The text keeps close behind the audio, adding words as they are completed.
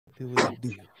Do what it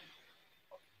do.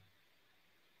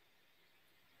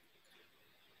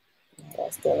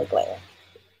 That's still a glare.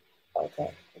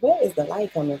 Okay. Where is the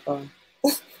light coming from?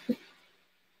 There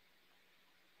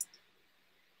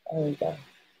we go.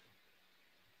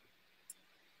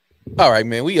 All right,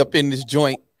 man. We up in this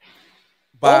joint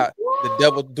by the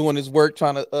devil doing his work,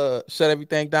 trying to shut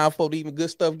everything down before the even good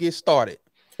stuff gets started.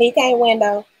 He can't win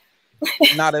though.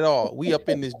 Not at all. We up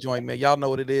in this joint, man. Y'all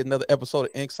know what it is. Another episode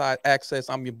of Inside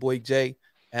AXS. I'm your boy Jay,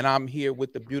 and I'm here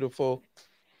with the beautiful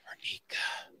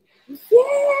Vernica.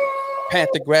 Yeah.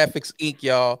 PantherInkGraphx Inc.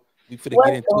 Y'all. We finna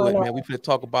get into it, man. We finna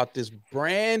talk about this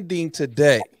branding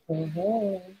today.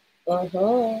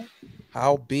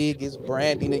 How big is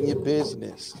branding in your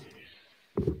business?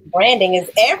 Branding is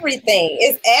everything.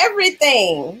 It's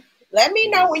everything. Let me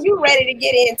know when you're ready to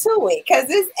get into it, because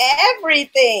it's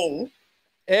everything.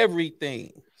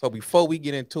 Everything. So before we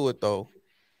get into it, though,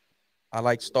 I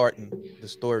like starting the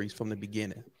stories from the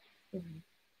beginning.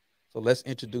 So let's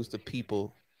introduce the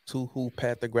people to who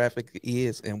PantherInkGraphx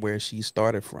is and where she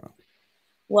started from.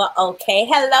 Well, okay.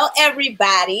 Hello,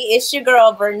 everybody. It's your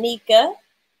girl, Vernica,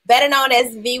 better known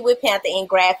as V with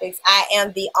PantherInkGraphx. I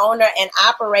am the owner and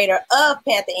operator of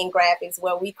PantherInkGraphx,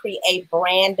 where we create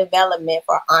brand development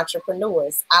for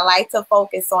entrepreneurs. I like to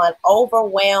focus on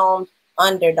overwhelmed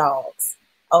underdogs.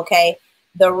 Okay.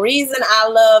 The reason I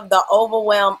love the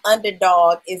overwhelmed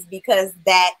underdog is because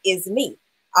that is me.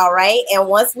 All right. And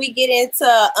once we get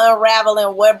into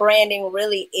unraveling what branding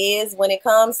really is, when it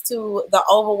comes to the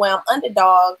overwhelmed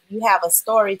underdog, you have a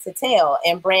story to tell,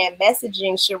 and brand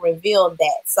messaging should reveal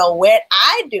that. So what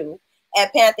I do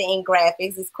at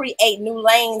PantherInkGraphx is create new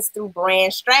lanes through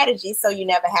brand strategy, so you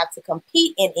never have to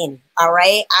compete in any. All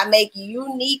right. I make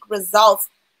unique results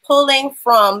pulling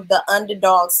from the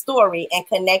underdog story and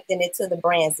connecting it to the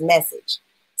brand's message.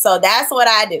 So that's what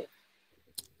I do.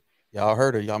 Y'all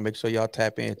heard her. Y'all make sure y'all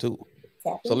tap in too.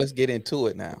 So let's get into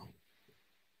it now.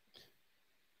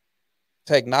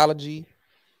 Technology,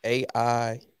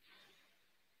 AI,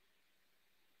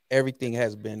 everything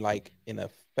has been like in a,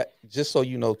 just so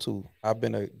you know too, I've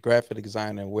been a graphic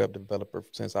designer and web developer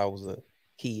since I was a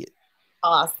kid.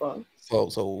 Awesome.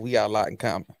 So we got a lot in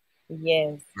common.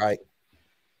 Yes. Right.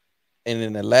 And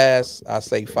in the last, I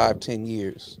say 5-10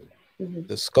 years,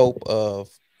 the scope of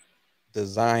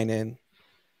designing,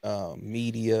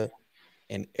 media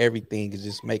and everything is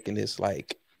just making this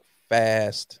like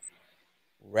fast,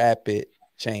 rapid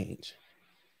change.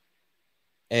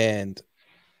 And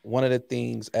one of the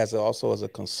things also as a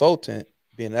consultant,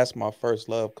 being that's my first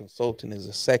love, consulting is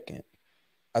a second.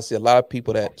 I see a lot of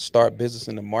people that start business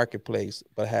in the marketplace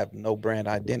but have no brand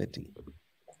identity.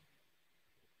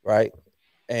 Right.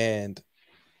 But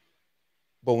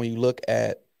when you look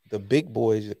at the big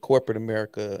boys, the corporate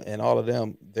America and all of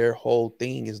them, their whole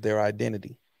thing is their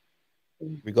identity.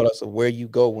 Regardless of where you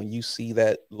go, when you see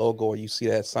that logo or you see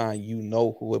that sign, you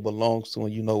know who it belongs to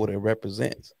and you know what it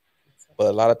represents.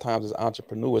 But a lot of times as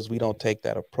entrepreneurs, we don't take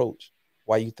that approach.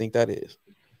 Why do you think that is?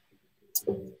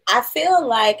 I feel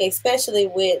like, especially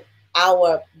with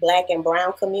our Black and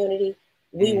brown community,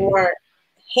 we weren't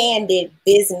handed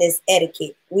business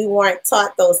etiquette. We weren't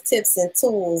taught those tips and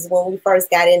tools when we first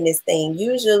got in this thing.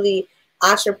 Usually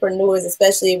entrepreneurs,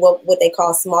 especially what they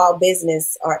call small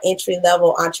business or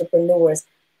entry-level entrepreneurs,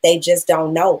 they just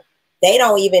don't know. They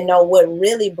don't even know what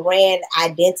really brand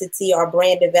identity or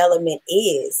brand development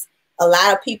is. A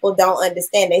lot of people don't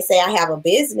understand. They say, I have a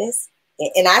business.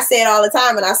 And I say it all the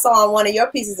time, and I saw on one of your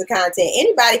pieces of content,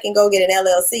 anybody can go get an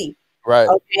LLC. Right.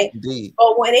 Okay. Indeed.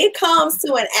 But when it comes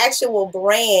to an actual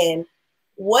brand,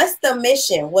 what's the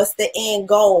mission? What's the end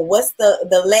goal? What's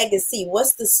the legacy?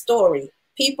 What's the story?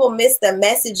 People miss the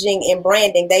messaging in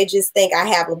branding. They just think I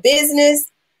have a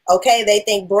business. Okay. They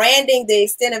think branding, the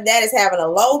extent of that is having a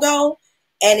logo.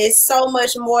 And it's so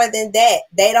much more than that.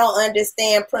 They don't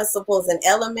understand principles and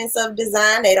elements of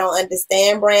design. They don't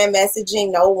understand brand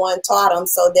messaging. No one taught them.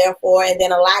 So therefore, and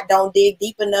then a lot don't dig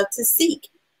deep enough to seek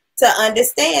to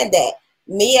understand that.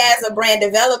 Me as a brand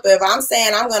developer, if I'm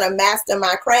saying I'm going to master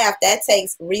my craft, that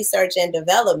takes research and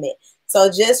development.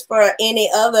 So just for any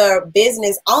other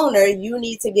business owner, you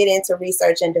need to get into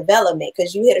research and development,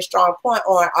 because you hit a strong point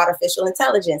on artificial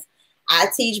intelligence. I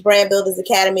teach Brand Builders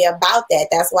Academy about that.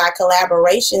 That's why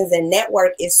collaborations and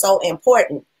network is so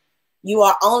important. You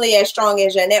are only as strong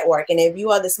as your network. And if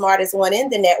you are the smartest one in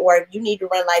the network, you need to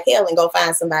run like hell and go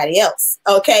find somebody else.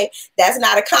 Okay. That's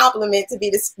not a compliment to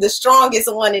be the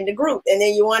strongest one in the group. And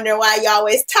then you wonder why you're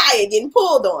always tired getting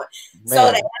pulled on. Man.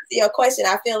 So to answer your question,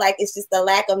 I feel like it's just the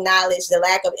lack of knowledge, the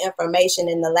lack of information,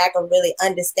 and the lack of really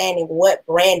understanding what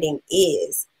branding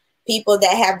is. People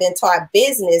that have been taught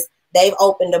business they've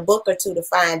opened a book or two to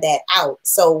find that out.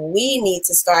 So we need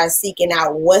to start seeking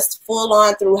out what's full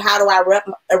on through how do I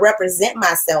represent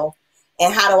myself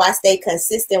and how do I stay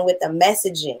consistent with the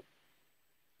messaging.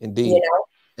 Indeed. You know?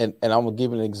 And I'm gonna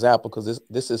give you an example because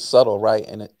this is subtle, right?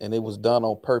 And it was done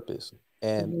on purpose.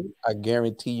 And I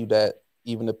guarantee you that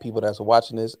even the people that's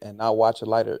watching this and not watch it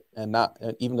later, and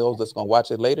even those that's gonna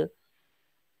watch it later,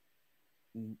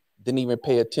 didn't even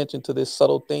pay attention to this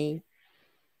subtle thing,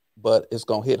 but it's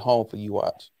gonna hit home for you.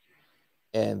 Watch.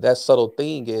 And that subtle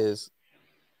thing is,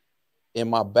 in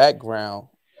my background,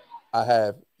 I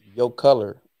have your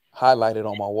color highlighted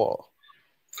on my wall.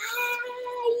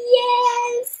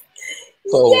 Yes.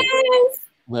 So yes.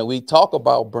 When we talk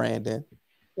about branding,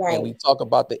 right, and we talk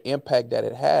about the impact that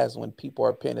it has when people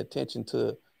are paying attention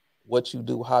to what you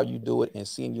do, how you do it, and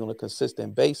seeing you on a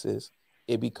consistent basis,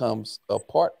 it becomes a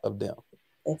part of them.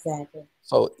 Exactly.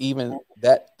 So even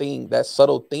that thing, that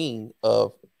subtle thing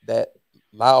of that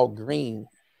loud green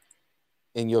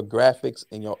in your graphics,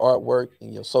 in your artwork,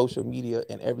 in your social media,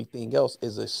 and everything else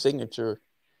is a signature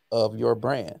of your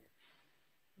brand.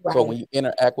 Right. So when you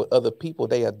interact with other people,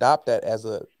 they adopt that as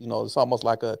a, you know, it's almost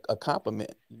like a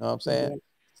compliment. You know what I'm saying? Yeah.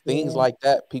 Things like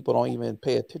that, people don't even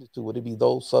pay attention to. It'd be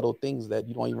those subtle things that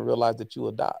you don't even realize that you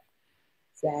adopt.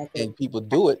 Exactly. And people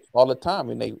do it all the time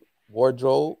in their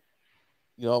wardrobe.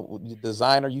 You know,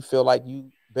 designer, you feel like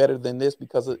you better than this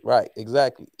because of, right,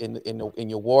 exactly. In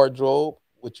your wardrobe,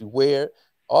 what you wear,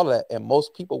 all of that. And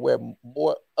most people wear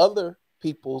more other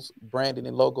people's branding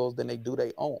and logos than they do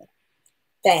their own.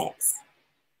 Facts.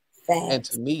 Facts. And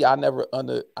to me, I never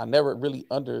really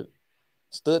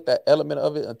understood that element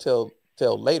of it until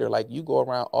later. Like, you go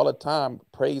around all the time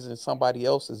praising somebody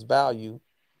else's value,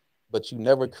 but you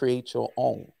never create your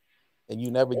own. And you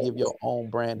never give your own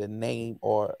brand a name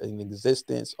or an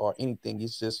existence or anything.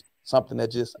 It's just something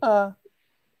that just, you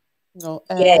know,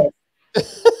 yes.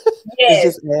 It's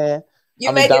just,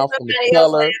 you make it somebody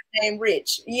else's last name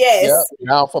rich. Yes. Yeah,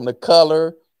 down from the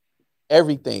color,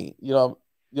 everything. You know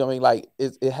what I mean? Like,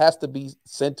 it has to be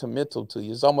sentimental to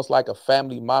you. It's almost like a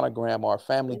family monogram or a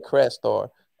family crest or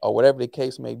whatever the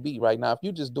case may be. Right now, if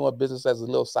you're just doing business as a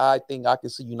little side thing, I can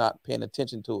see you not paying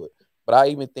attention to it. But I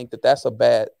even think that that's a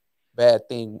bad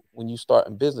thing when you start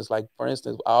in business. Like, for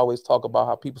instance, I always talk about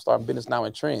how people start in business now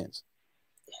in trends.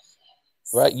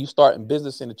 Right? You start in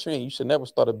business in a trend. You should never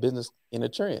start a business in a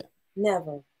trend.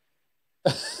 Never.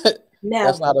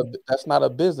 Never. That's not a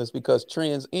business, because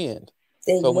trends end.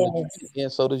 So when the trend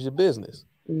ends, so does your business.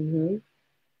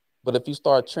 But if you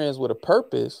start trends with a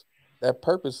purpose, that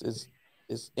purpose is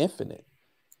infinite.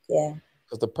 Yeah.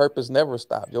 Because the purpose never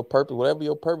stops. Your purpose, whatever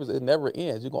your purpose, it never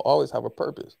ends. You're gonna always have a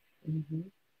purpose.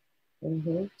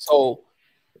 So,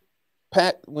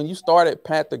 Pat, when you started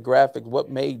PantherInkGraphx,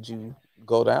 what made you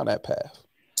go down that path?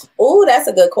 Oh, that's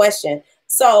a good question.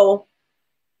 So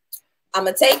I'm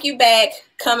going to take you back,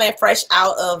 coming fresh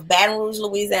out of Baton Rouge,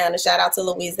 Louisiana. Shout out to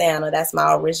Louisiana. That's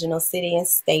my original city and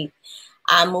state.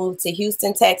 I moved to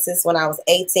Houston, Texas when I was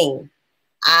 18.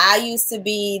 I used to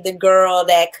be the girl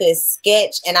that could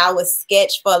sketch, and I would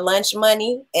sketch for lunch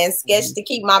money and sketch to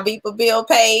keep my beeper bill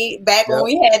paid back when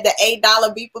we had the $8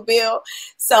 beeper bill.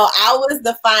 So I was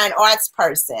the fine arts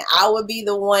person. I would be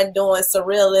the one doing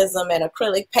surrealism and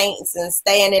acrylic paints and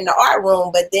staying in the art room.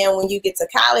 But then when you get to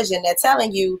college and they're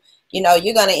telling you, you know,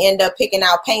 you're going to end up picking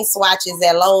out paint swatches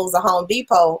at Lowe's or Home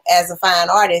Depot as a fine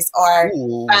artist, or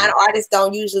fine artists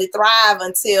don't usually thrive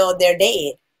until they're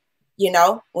dead. You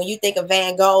know, when you think of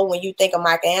Van Gogh, when you think of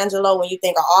Michelangelo, when you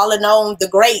think of all of them, the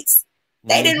greats,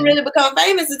 they didn't really become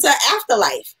famous until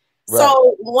afterlife. Right.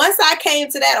 So once I came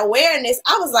to that awareness,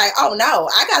 I was like, oh no,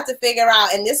 I got to figure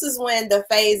out. And this is when the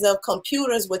phase of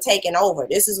computers were taking over.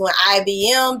 This is when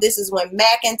IBM, this is when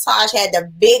Macintosh had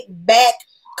the big back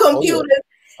computers.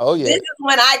 Oh, yeah. This is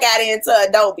when I got into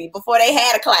Adobe, before they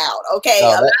had a cloud, okay? A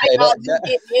lot of y'all just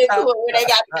get into it when they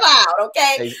got the cloud,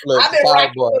 okay? Hey, look, I've been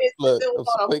rocking with it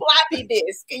on a floppy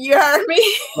disk. You heard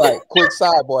me? Right, quick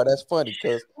sidebar. That's funny,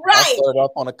 because I started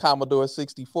off on a Commodore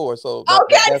 64. So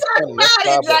that's funny.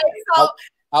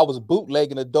 I was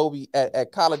bootlegging Adobe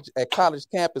at college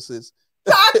campuses.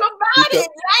 Talk about it,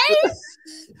 James.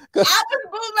 I was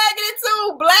bootlegging it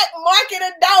too. Black market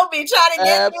Adobe, trying to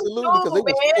get absolutely,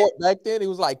 because it was back then. It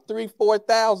was like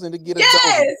 $3,000-$4,000 to get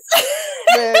Adobe.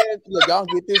 Man, look, y'all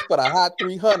get this for the hot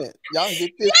 300. Y'all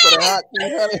get this for the hot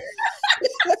 300.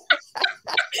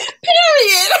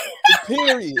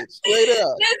 Period. Straight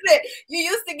up. Listen, you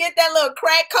used to get that little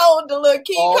crack code, the little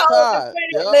key code.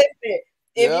 Listen,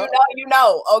 if you know, you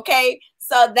know. Okay.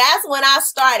 So that's when I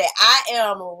started. I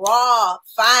am raw,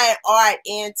 fine art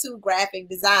into graphic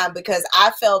design because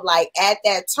I felt like at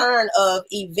that turn of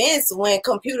events when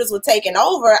computers were taking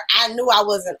over, I knew I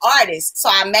was an artist. So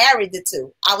I married the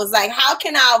two. I was like, how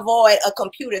can I avoid a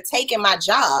computer taking my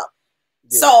job?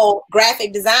 Yeah. So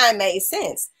graphic design made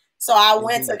sense. So I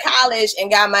went to college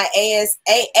and got my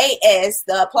AAS,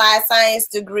 the Applied Science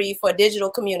degree for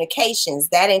digital communications.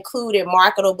 That included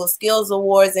marketable skills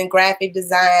awards in graphic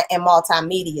design and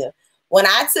multimedia. When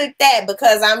I took that,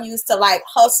 because I'm used to like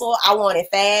hustle, I wanted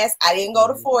fast. I didn't go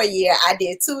to 4 year. I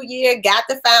did 2 year, got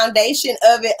the foundation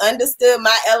of it, understood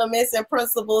my elements and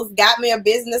principles, got me a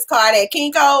business card at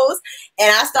Kinko's, and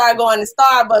I started going to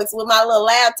Starbucks with my little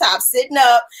laptop sitting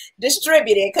up,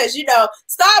 distributing. Because, you know,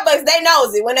 Starbucks, they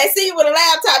nosy. When they see you with a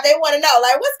laptop, they want to know,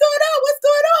 like, what's going on? What's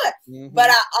going on? But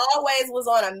I always was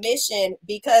on a mission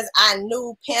because I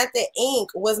knew Panther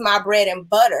Ink was my bread and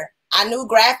butter. I knew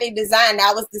graphic design.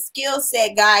 That was the skill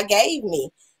set God gave me.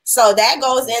 So that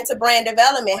goes into brand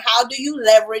development. How do you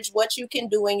leverage what you can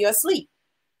do in your sleep?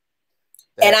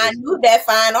 And I knew that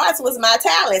fine arts was my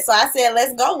talent. So I said,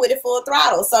 let's go with it full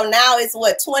throttle. So now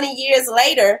it's 20 years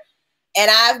later,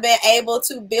 and I've been able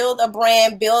to build a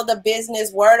brand, build a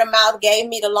business. Word of mouth gave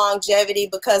me the longevity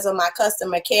because of my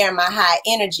customer care and my high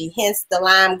energy, hence the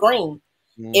lime green.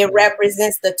 It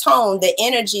represents the tone, the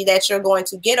energy that you're going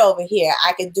to get over here.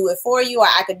 I could do it for you or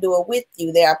I could do it with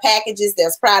you. There are packages,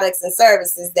 there's products and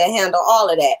services that handle all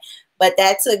of that. But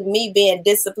that took me being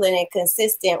disciplined and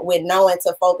consistent with knowing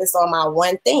to focus on my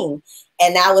one thing.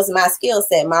 And that was my skill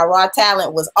set. My raw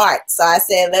talent was art. So I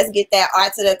said, let's get that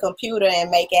art to the computer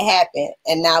and make it happen.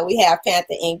 And now we have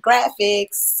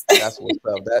PantherInkGraphx. That's what's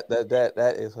up.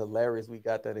 That is hilarious. We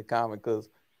got that in common because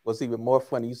what's even more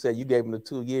funny, you said you gave him the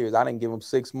 2 years. I didn't give him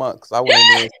 6 months. I went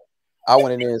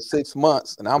in there in 6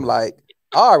 months, and I'm like,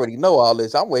 I already know all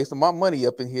this. I'm wasting my money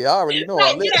up in here. I already know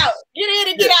all this. Get out. Get in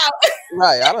and get out.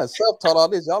 Right. I done self-taught all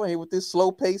this. Y'all in here with this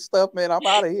slow-paced stuff, man. I'm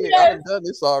out of here. I done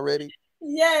this already.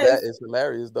 Yes. That is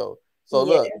hilarious, though. So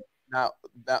look, now,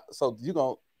 so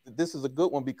this is a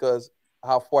good one because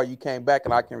how far you came back,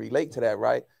 and I can relate to that,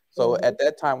 right? So at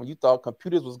that time when you thought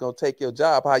computers was going to take your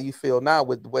job, how you feel now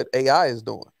with what AI is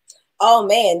doing? Oh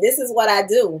man, this is what I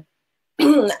do.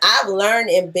 I've learned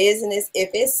in business, if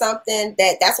it's something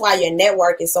that's why your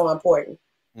network is so important.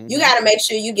 You got to make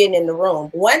sure you're getting in the room.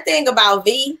 One thing about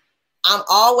V, I'm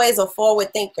always a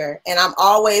forward thinker, and I'm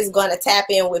always going to tap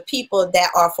in with people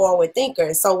that are forward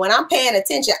thinkers. So when I'm paying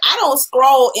attention, I don't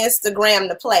scroll Instagram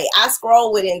to play. I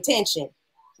scroll with intention.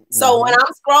 So when I'm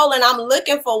scrolling, I'm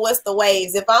looking for what's the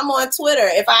waves. If I'm on Twitter,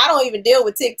 if I don't even deal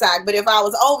with TikTok, but if I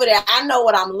was over there, I know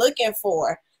what I'm looking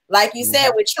for. Like you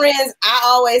said, with trends, I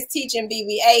always teach in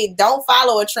BBA, don't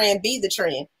follow a trend, be the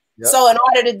trend. So in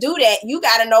order to do that, you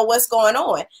got to know what's going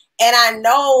on. And I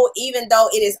know even though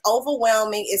it is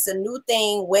overwhelming, it's a new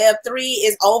thing. Web3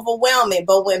 is overwhelming.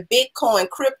 But when Bitcoin,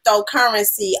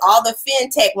 cryptocurrency, all the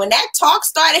fintech, when that talk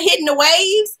started hitting the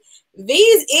waves,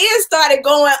 these ears started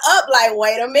going up like,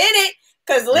 wait a minute.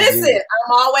 Because listen,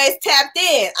 I'm always tapped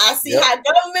in. I see how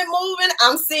government moving.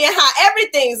 I'm seeing how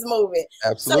everything's moving.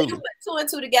 Absolutely. So you put 2 and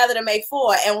 2 together to make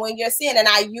 4. And when you're seeing, and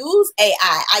I use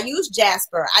AI, I use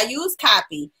Jasper, I use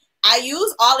copy, I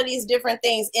use all of these different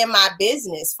things in my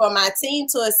business for my team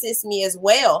to assist me as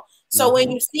well. So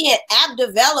when you see an app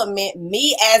development,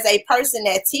 me as a person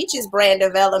that teaches brand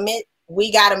development,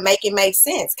 we got to make it make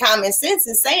sense. Common sense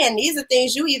is saying these are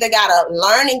things you either got to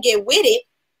learn and get with it.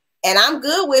 And I'm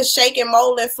good with shaking,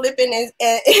 molding, flipping,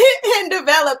 and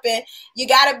developing. You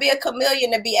got to be a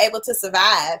chameleon to be able to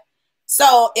survive.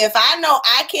 So if I know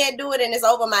I can't do it and it's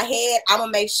over my head, I'm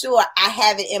going to make sure I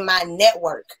have it in my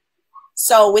network.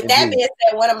 So with that being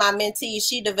said, one of my mentees,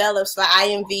 she develops for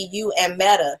IMVU and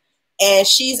Meta. And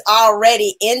she's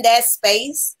already in that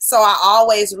space. So I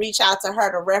always reach out to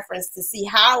her to reference to see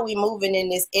how are we moving in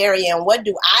this area and what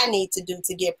do I need to do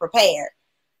to get prepared.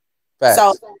 Facts. So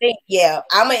I think,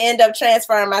 I'm going to end up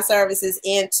transferring my services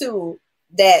into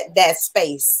that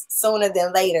space sooner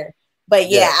than later. But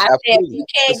I said you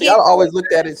can't see, I always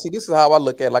looked at it. See, this is how I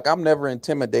look at it. Like, I'm never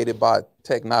intimidated by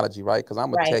technology, right? Because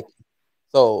I'm a techie.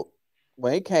 So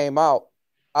when it came out,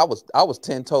 I was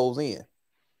 10 toes in.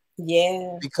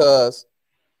 Yeah. Because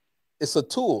it's a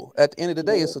tool. At the end of the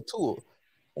day, it's a tool.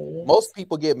 Most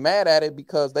people get mad at it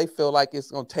because they feel like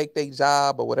it's going to take their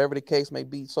job or whatever the case may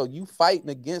be. So you fighting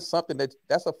against something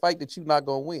that's a fight that you're not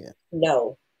going to win.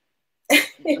 No.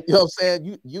 You know what I'm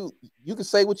saying? You can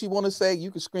say what you want to say.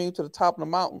 You can scream to the top of the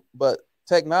mountain, but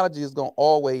technology is going to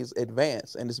always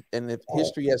advance. And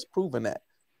history has proven that.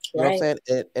 You know what I'm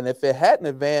saying? And if it hadn't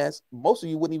advanced, most of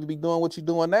you wouldn't even be doing what you're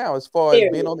doing now, as far as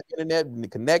being on the internet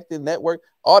and connected network.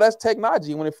 All that's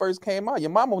technology. When it first came out,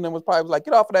 your mama and them was probably like,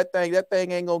 get off of that thing. That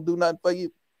thing ain't gonna do nothing for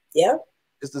you. Yeah.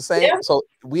 It's the same. Yeah. So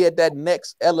we at that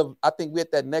next I think we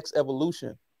at that next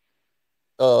evolution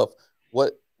of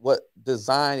what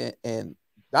design and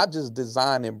not just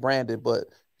design and branding, but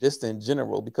just in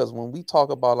general. Because when we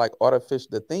talk about like artificial,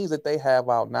 the things that they have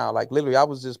out now, like literally, I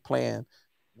was just playing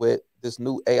with this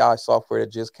new AI software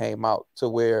that just came out, to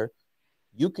where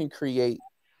you can create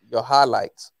your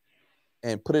highlights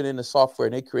and put it in the software,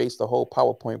 and it creates the whole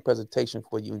PowerPoint presentation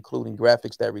for you, including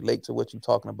graphics that relate to what you're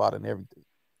talking about and everything.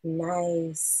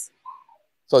 Nice.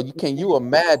 So can you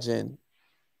imagine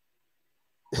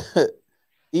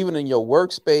even in your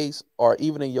workspace or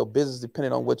even in your business,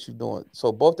 depending on what you're doing?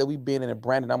 So both that we've been in and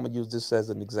branding, I'm gonna use this as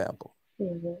an example.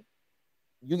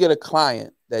 You get a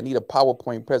client that need a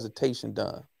PowerPoint presentation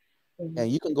done,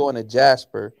 and you can go into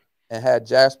Jasper and have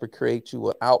Jasper create you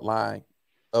an outline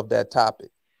of that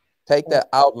topic. Take that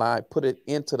outline, put it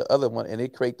into the other one, and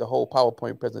it create the whole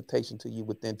PowerPoint presentation to you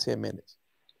within 10 minutes.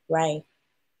 Right.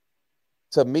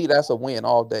 To me, that's a win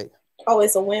all day. Oh,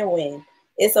 it's a win-win.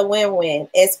 It's a win-win,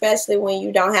 especially when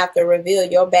you don't have to reveal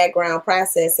your background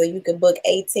process, so you can book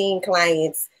 18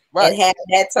 clients and have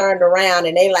that turned around,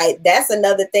 and they like, that's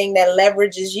another thing that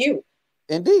leverages you.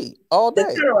 Indeed, all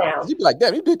day. You be like,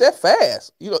 damn, you did that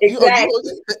fast. You know,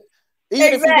 exactly.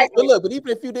 Even if you didn't look, but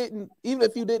even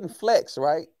if you didn't flex,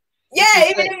 right? Yeah,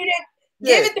 even if you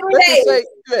didn't give it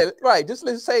 3 days.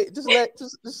 Just say,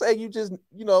 just say you just,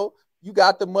 you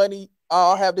got the money.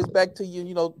 I'll have this back to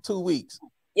you, 2 weeks.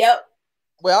 Yep.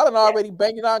 Well, I done already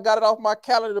banked it on, got it off my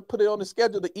calendar to put it on the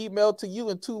schedule to email to you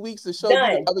in 2 weeks to show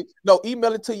you.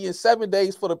 Email it to you in 7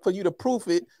 days for you to proof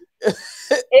it.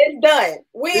 It's done.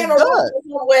 We in a room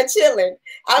somewhere chilling.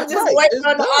 I'm just waiting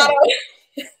on the auto,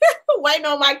 waiting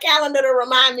on my calendar to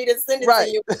remind me to send it to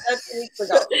you 2 weeks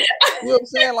ago. You know what I'm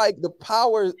saying? Like the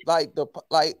power,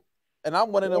 and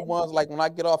I'm one of them ones, like when I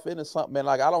get off into something, man,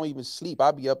 like I don't even sleep.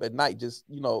 I'll be up at night, just,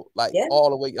 all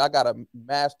the way. I got to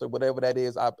master whatever that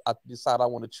is I decide I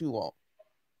want to chew on.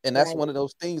 And that's one of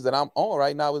those things that I'm on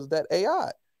right now, is that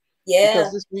AI. Yeah.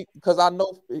 Because I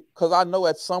know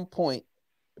at some point,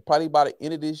 probably by the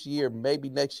end of this year, maybe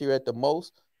next year at the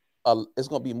most, it's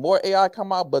going to be more AI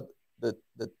come out, but the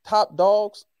top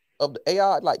dogs of the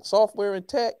AI, like software and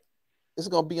tech, it's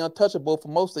going to be untouchable for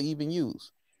most to even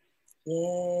use.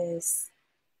 Yes.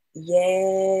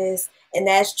 And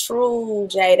that's true,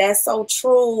 Jay. That's so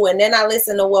true. And then I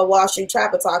listen to what Wall Street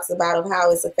Trapper talks about, of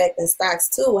how it's affecting stocks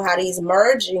too, how these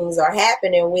mergings are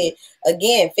happening with,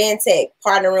 again, fintech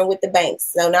partnering with the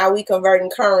banks. So now we converting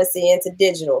currency into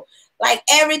digital. Like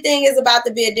everything is about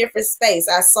to be a different space.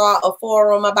 I saw a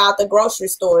forum about the grocery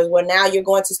stores, where now you're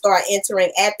going to start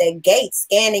entering at the gate,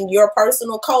 scanning your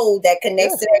personal code that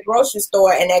connects to that grocery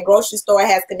store, and that grocery store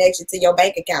has connection to your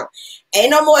bank account. Ain't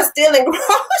no more stealing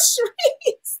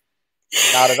groceries.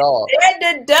 Not at all.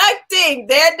 They're deducting,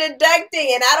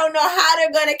 and I don't know how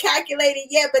they're going to calculate it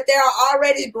yet, but there are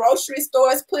already grocery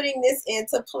stores putting this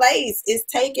into place.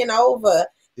 It's taking over.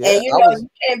 Yeah, and you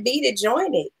can't beat it,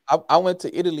 join it. I went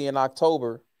to Italy in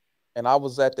October, and I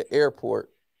was at the airport,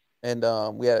 and I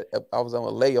was on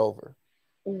a layover,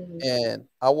 and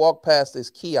I walked past this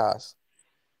kiosk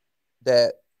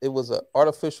that it was an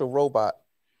artificial robot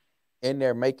in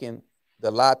there making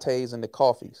the lattes and the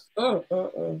coffees.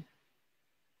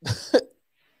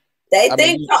 They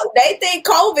think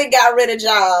COVID got rid of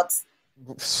jobs.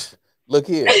 Look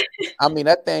here. I mean,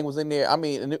 that thing was in there. I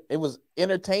mean, and it was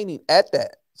entertaining at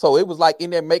that. So it was like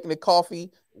in there making the coffee,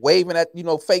 waving at,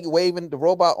 fake waving, the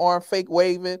robot arm fake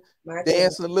waving,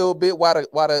 dancing a little bit while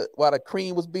the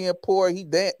cream was being poured.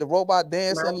 The robot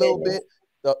dancing a little bit.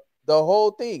 The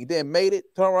whole thing. Then made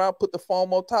it, turn around, put the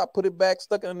foam on top, put it back,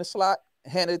 stuck it in the slot,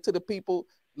 handed it to the people.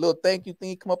 Little thank you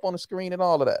thing come up on the screen and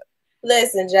all of that.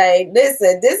 Listen, Jay, this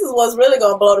is what's really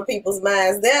going to blow the people's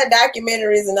minds. There are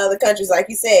documentaries in other countries, like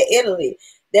you said, Italy.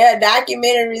 There are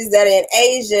documentaries that are in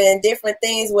Asia and different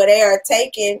things where they are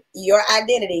taking your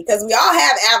identity. Because we all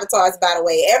have avatars, by the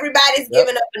way. Everybody's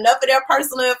giving up enough of their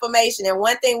personal information. And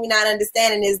one thing we're not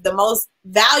understanding is the most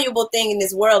valuable thing in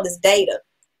this world is data.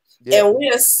 Yeah. And we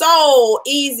are so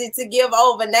easy to give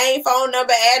over name, phone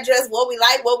number, address, what we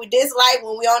like, what we dislike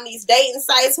when we're on these dating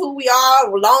sites, who we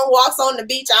are, long walks on the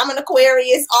beach, I'm an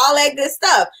Aquarius, all that good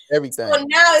stuff. Everything. So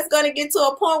now it's going to get to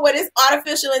a point where this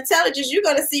artificial intelligence, you're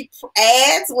going to see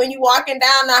ads when you're walking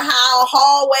down the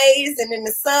hallways and in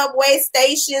the subway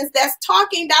stations that's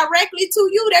talking directly to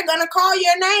you. They're going to call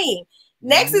your name.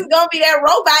 Next is going to be that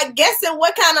robot guessing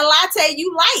what kind of latte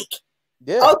you like.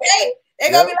 Yeah. Okay.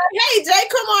 They're gonna be like, hey Jay,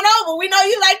 come on over. We know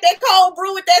you like that cold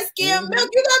brew with that skim milk.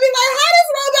 You're gonna be like, how does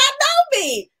robot know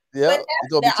me? Yeah,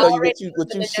 he's gonna be telling you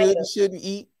what you should and shouldn't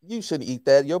eat. You shouldn't eat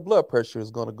that. Your blood pressure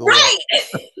is gonna go up. Right. Gonna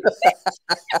be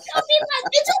like,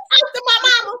 did you talk to my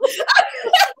mama?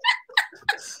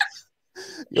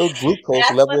 Your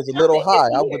glucose level is a little high.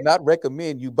 I would not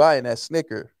recommend you buying that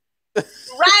Snicker.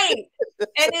 Right.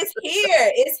 And it's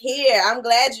here. It's here. I'm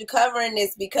glad you're covering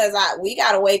this because we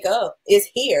gotta wake up. It's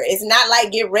here. It's not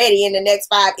like get ready in the next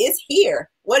 5. It's here.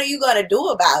 What are you gonna do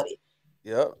about it?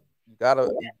 Yeah.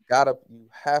 You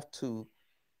have to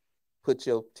put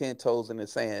your 10 toes in the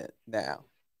sand now.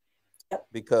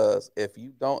 Because if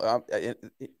you don't,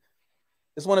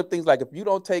 it's one of the things, like, if you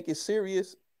don't take it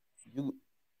serious,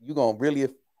 you're gonna really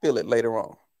feel it later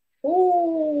on.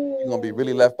 Ooh. You're gonna be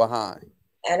really left behind.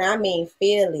 And I mean,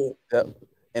 feel it. Yep.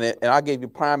 And I gave you a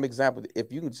prime example.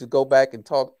 If you can just go back and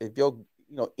talk, if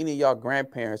any of y'all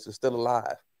grandparents are still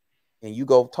alive, and you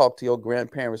go talk to your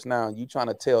grandparents now, and you trying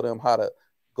to tell them how to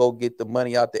go get the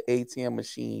money out the ATM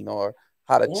machine, or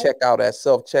how to check out at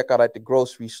self-checkout at the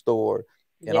grocery store,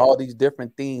 and all these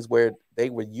different things where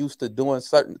they were used to doing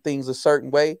certain things a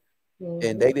certain way,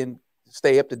 and they didn't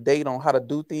stay up to date on how to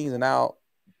do things, and now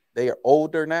they are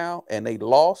older now and they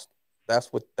lost.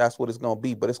 That's what it's going to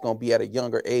be, but it's going to be at a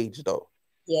younger age though.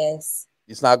 Yes.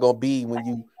 It's not going to be when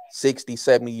you 60,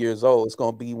 70 years old. It's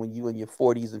going to be when you in your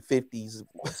 40s and 50s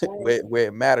where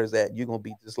it matters that you're going to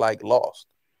be just like lost.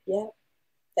 Yeah.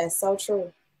 That's so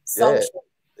true. So true.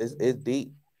 It's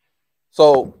deep.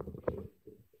 So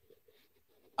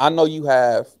I know you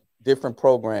have different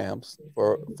programs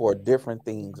for different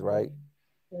things, right?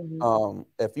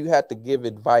 If you had to give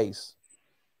advice,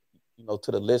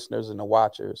 to the listeners and the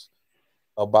watchers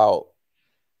about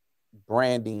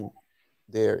branding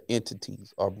their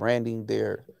entities or branding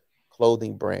their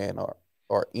clothing brand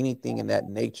or anything in that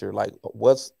nature, like,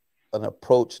 what's an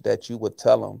approach that you would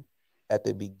tell them at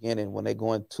the beginning when they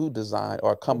go into design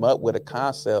or come up with a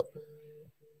concept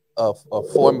of a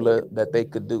formula that they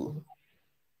could do?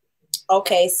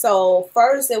 Okay, so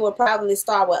first it would probably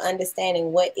start with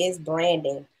understanding what is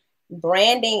branding.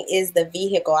 Branding is the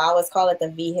vehicle. I always call it the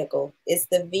vehicle. It's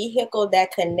the vehicle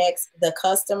that connects the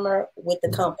customer with the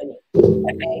company.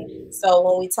 Okay, so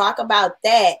when we talk about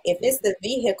that, if it's the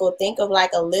vehicle, think of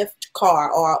like a Lyft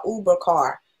car or an Uber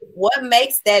car. What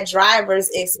makes that driver's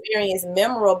experience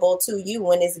memorable to you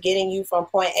when it's getting you from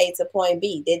point A to point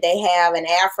B? Did they have an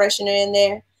air freshener in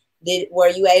there? Were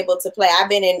you able to play? I've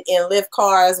been in Lyft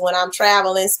cars when I'm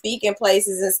traveling, speaking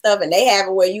places and stuff, and they have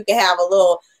it where you can have a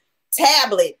little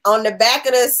tablet on the back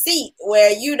of the seat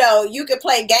where you can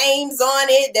play games on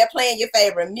it. They're playing your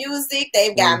favorite music.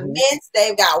 They've got mints.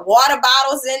 They've got water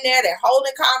bottles in there. They're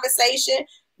holding conversation.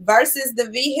 Versus the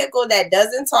vehicle that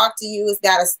doesn't talk to you. It's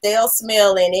got a stale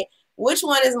smell in it. Which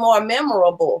one is more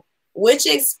memorable? Which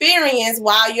experience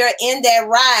while you're in that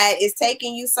ride is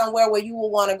taking you somewhere where you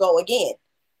will want to go again?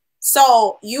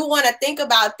 So you want to think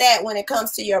about that when it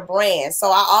comes to your brand. So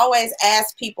I always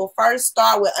ask people, first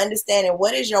start with understanding,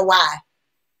 what is your why?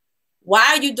 Why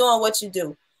are you doing what you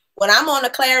do? When I'm on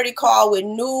a clarity call with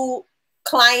new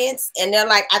clients and they're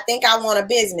like, I think I want a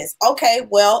business. Okay,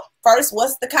 well, first,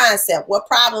 what's the concept? What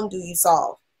problem do you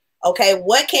solve? Okay,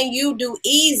 what can you do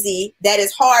easy that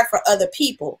is hard for other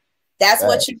people? That's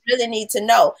what you really need to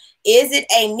know. Is it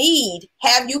a need?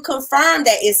 Have you confirmed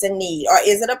that it's a need? Or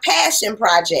is it a passion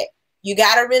project? You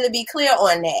got to really be clear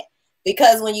on that.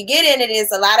 Because when you get into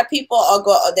this, a lot of people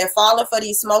they're falling for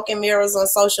these smoke and mirrors on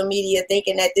social media,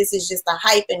 thinking that this is just a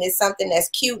hype and it's something that's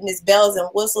cute and it's bells and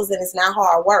whistles and it's not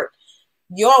hard work.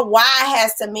 Your why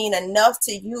has to mean enough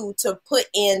to you to put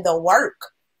in the work.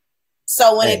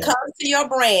 So when it comes to your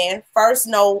brand, first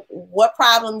know what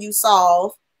problem you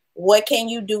solve. What can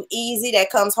you do easy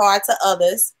that comes hard to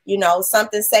others?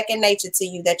 Something second nature to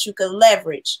you that you can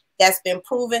leverage, that's been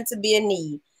proven to be a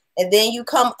need. And then you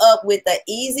come up with an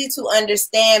easy to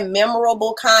understand,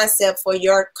 memorable concept for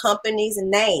your company's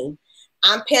name.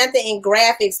 I'm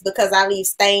PantherInkGraphx because I leave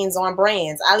stains on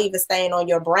brands. I leave a stain on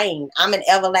your brain. I'm an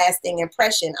everlasting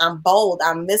impression. I'm bold.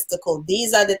 I'm mystical.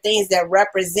 These are the things that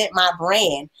represent my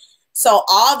brand. So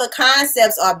all the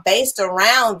concepts are based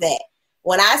around that.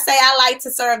 When I say I like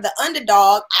to serve the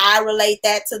underdog, I relate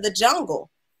that to the jungle.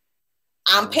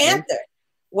 I'm Panther.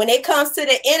 When it comes to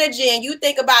the energy and you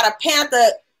think about a panther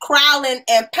crowling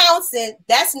and pouncing,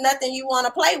 that's nothing you want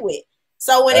to play with.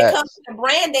 So when it comes to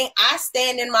branding, I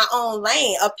stand in my own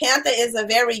lane. A panther is a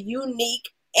very unique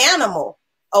animal.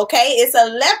 Okay, it's a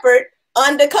leopard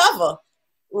undercover.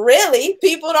 Really,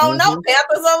 people don't know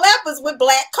panthers are leopards with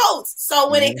black coats.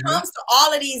 So when it comes to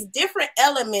all of these different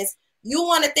elements, You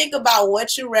want to think about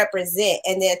what you represent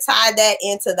and then tie that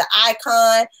into the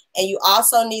icon. And you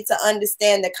also need to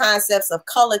understand the concepts of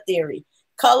color theory.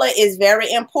 Color is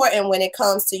very important when it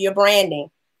comes to your branding.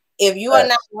 If you are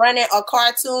not running a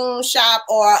cartoon shop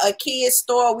or a kid's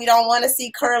store, we don't want to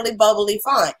see curly, bubbly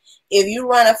font. If you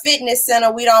run a fitness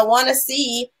center, we don't want to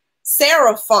see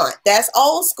serif font. That's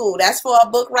old school. That's for a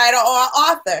book writer or an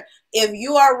author. If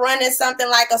you are running something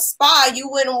like a spa, you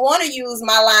wouldn't want to use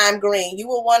my lime green. You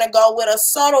would want to go with a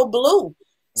subtle blue.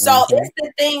 So it's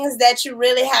the things that you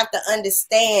really have to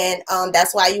understand.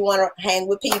 That's why you want to hang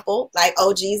with people like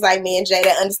OGs like me and Jay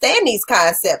that understand these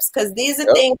concepts, because these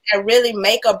are things that really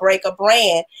make or break a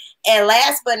brand. And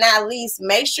last but not least,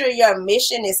 make sure your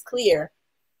mission is clear.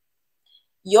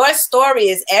 Your story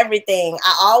is everything.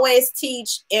 I always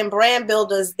teach in brand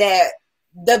builders that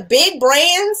the big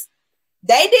brands,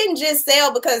 they didn't just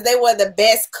sell because they were the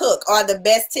best cook or the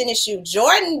best tennis shoe.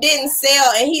 Jordan didn't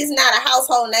sell, and he's not a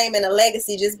household name and a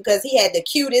legacy just because he had the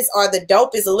cutest or the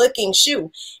dopest looking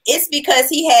shoe. It's because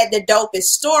he had the dopest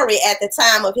story at the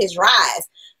time of his rise.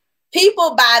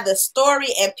 People buy the story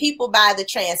and people buy the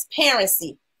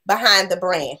transparency behind the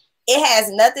brand. It has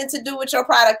nothing to do with your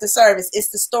product or service. It's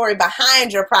the story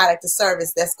behind your product or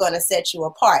service that's going to set you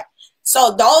apart.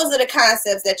 So those are the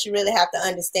concepts that you really have to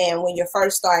understand when you're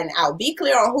first starting out. Be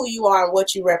clear on who you are and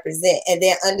what you represent, and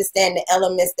then understand the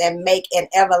elements that make an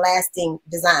everlasting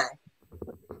design.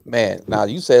 Man, now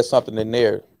you said something in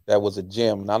there that was a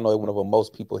gem, and I know one of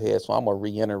most people had, so I'm gonna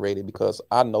reiterate it because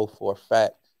I know for a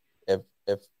fact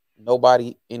if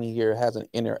nobody in here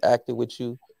hasn't interacted with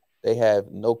you, they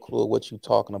have no clue what you're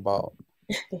talking about.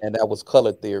 And that was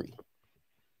color theory.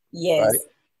 Yes. Right?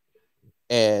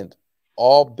 And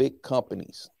all big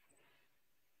companies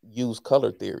use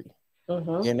color theory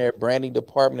in their branding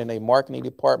department, in their marketing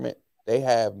department. They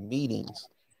have meetings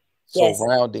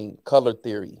surrounding color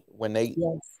theory when they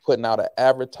putting out an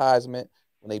advertisement,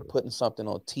 when they putting something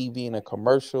on TV in a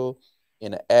commercial,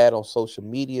 in an ad on social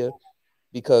media,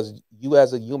 because you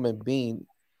as a human being,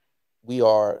 we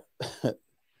are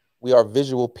we are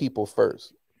visual people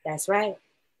first. That's right.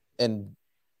 And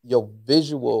your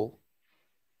visual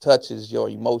touches your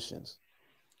emotions.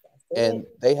 And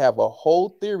they have a whole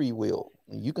theory wheel.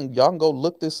 Y'all can go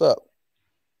look this up.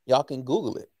 Y'all can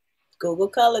Google it. Google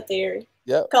color theory.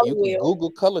 Yeah, you can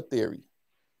Google color theory.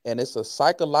 And it's a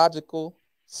psychological,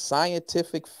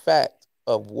 scientific fact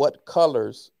of what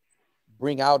colors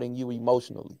bring out in you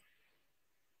emotionally.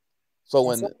 So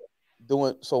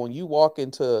when you walk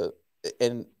into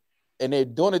and they're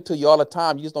doing it to you all the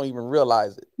time, you just don't even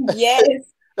realize it. Yes.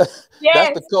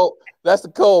 That's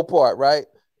the cold part, right?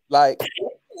 Like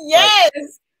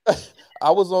yes. Like,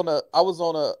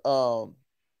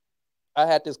 I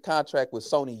had this contract with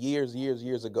Sony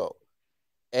years ago.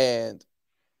 And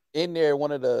in there,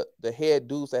 one of the head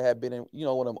dudes that had been in,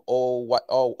 one of them old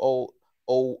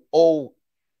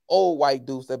white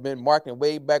dudes that been marketing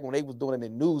way back when they was doing it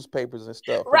in newspapers and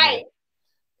stuff. Right.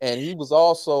 And he was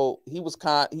on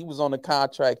the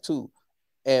contract too.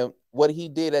 And what he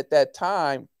did at that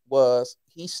time was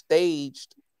he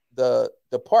staged the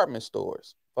department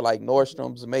stores for like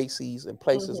Nordstrom's, Macy's, and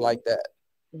places like that.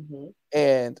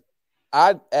 And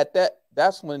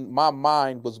that's when my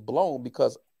mind was blown,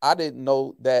 because I didn't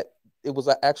know that it was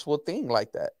an actual thing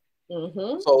like that.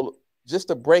 So just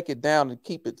to break it down and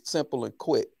keep it simple and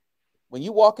quick, when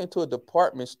you walk into a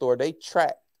department store, they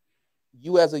track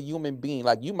you as a human being.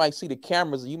 Like, you might see the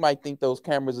cameras and you might think those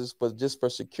cameras is just for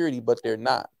security, but they're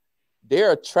not.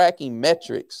 They're tracking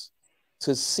metrics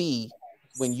to see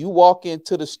when you walk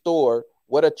into the store,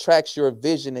 what attracts your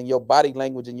vision and your body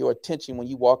language and your attention when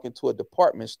you walk into a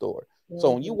department store.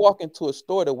 So when you walk into a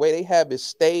store, the way they have it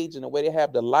staged and the way they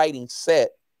have the lighting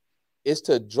set is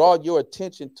to draw your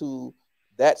attention to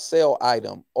that sale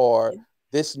item or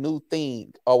this new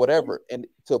thing or whatever, and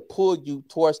to pull you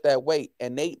towards that way.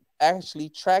 And they actually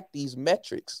track these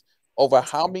metrics over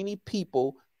how many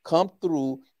people come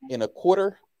through in a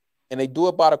quarter, and they do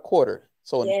about a quarter.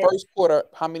 So in the first quarter,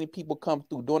 how many people come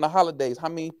through? During the holidays, how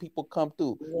many people come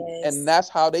through? And that's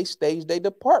how they stage their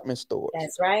department stores.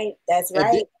 That's right. That's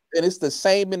right. And it's the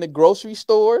same in the grocery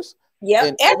stores.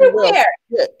 Yep, everywhere.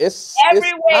 Yeah, it's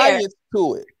science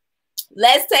to it.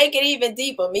 Let's take it even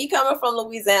deeper. Me coming from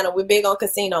Louisiana, we're big on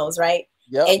casinos, right?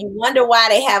 Yep. And you wonder why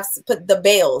they have put the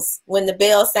bells when the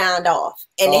bells sound off,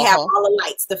 and they have all the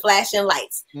lights, the flashing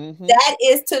lights. That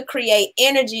is to create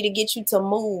energy to get you to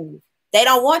move. They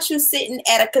don't want you sitting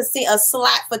at a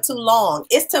slot for too long.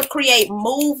 It's to create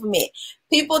movement.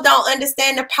 People don't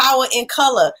understand the power in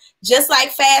color. Just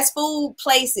like fast food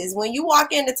places, when you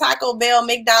walk into Taco Bell,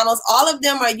 McDonald's, all of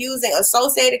them are using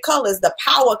associated colors, the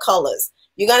power colors.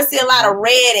 You're going to see a lot of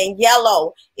red and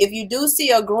yellow. If you do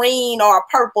see a green or a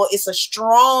purple, it's a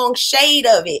strong shade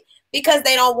of it because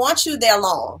they don't want you there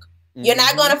long. You're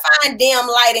not going to find dim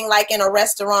lighting like in a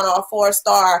restaurant or a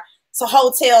 4-star, so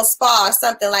hotel, spa, or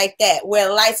something like that, where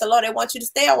the lights are low. They want you to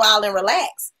stay a while and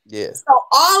relax. Yeah. So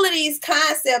all of these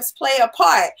concepts play a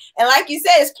part. And like you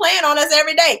said, it's playing on us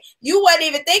every day. You wasn't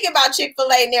even thinking about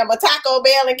Chick-fil-A now, but Taco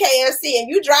Bell and KFC, and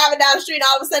you driving down the street and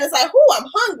all of a sudden it's like, I'm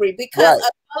hungry, because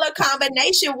a color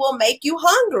combination will make you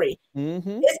hungry.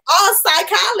 It's all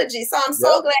psychology. So I'm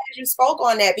so glad you spoke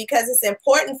on that, because it's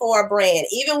important for a brand,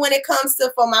 even when it comes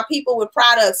to, for my people with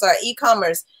products or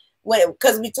e-commerce,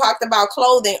 because we talked about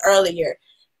clothing earlier.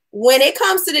 When it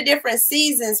comes to the different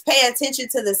seasons, pay attention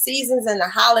to the seasons and the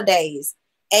holidays,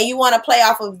 and you want to play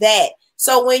off of that.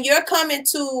 So when you're coming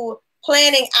to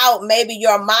planning out maybe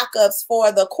your mock-ups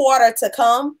for the quarter to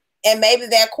come, and maybe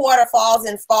that quarter falls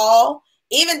in fall,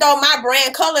 even though my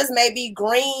brand colors may be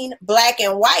green, black,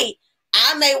 and white,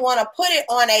 I may want to put it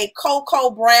on a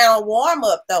cocoa brown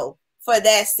warm-up though for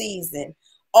that season,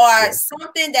 or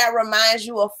something that reminds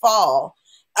you of fall.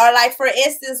 Or like, for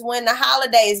instance, when the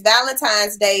holidays,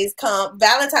 Valentine's Day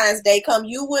come,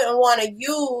 you wouldn't want to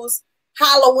use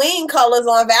Halloween colors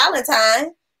on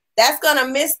Valentine. That's going to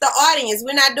miss the audience.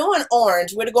 We're not doing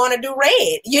orange. We're going to do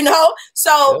red, you know?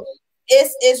 So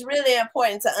it's really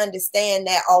important to understand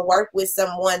that, or work with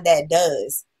someone that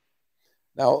does.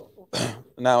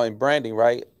 Now in branding,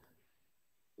 right?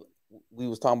 We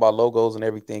was talking about logos and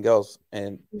everything else.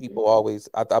 And people always,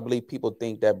 I believe people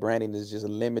think that branding is just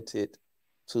limited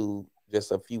to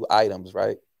just a few items,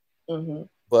 right?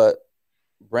 But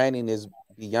branding is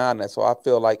beyond that. So I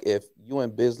feel like if you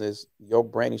in business, your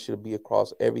branding should be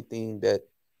across everything that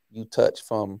you touch,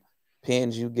 from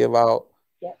pins you give out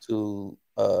to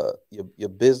your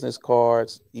business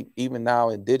cards, even now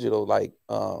in digital. Like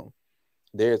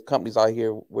there's companies out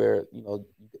here where you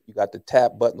got the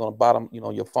tap button on the bottom,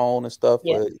 your phone and stuff,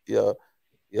 your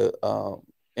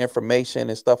information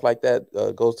and stuff like that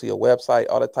goes to your website,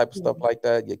 all that type of stuff like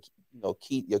that. Your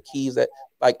keys, that,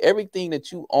 like, everything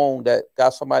that you own that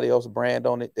got somebody else's brand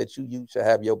on it that you use should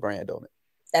have your brand on it.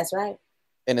 That's right.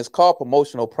 And it's called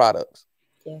promotional products.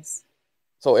 Yes.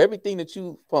 So everything that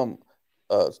you, from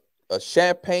a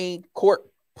champagne cork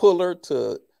puller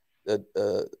to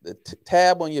the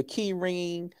tab on your key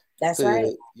ring, that's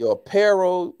right, your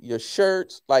apparel, your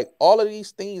shirts, like all of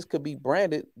these things could be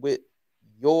branded with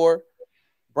your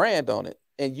brand on it.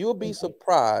 And you'll be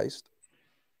surprised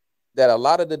that a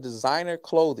lot of the designer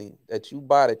clothing that you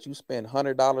buy, that you spend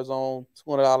 $100 on,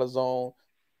 $200 on,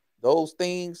 those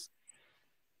things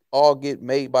all get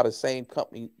made by the same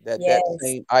company. That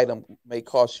same item may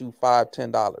cost you $5,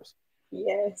 $10.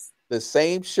 Yes. The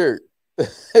same shirt.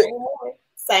 Same.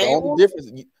 The only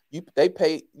difference, you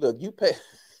pay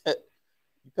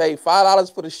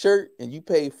 $5 for the shirt, and you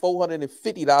pay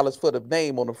 $450 for the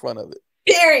name on the front of it.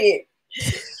 Period.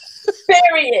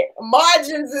 Period.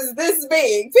 Margins is this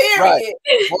big. Period. Right.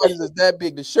 Margins is that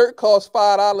big. The shirt costs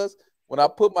 $5. When I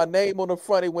put my name on the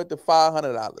front, it went to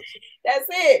 $500. That's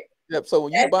it. Yep. So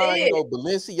when you buy,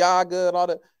 Balenciaga and all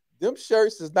that, them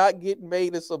shirts is not getting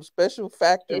made in some special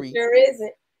factory. It sure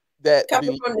isn't. That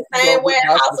coming from the same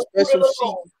warehouse.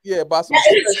 By some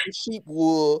special sheep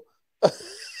wool.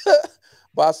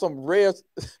 By some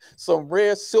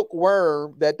rare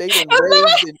silkworm that they didn't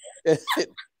raise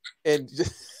and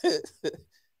just,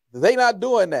 they not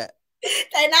doing that.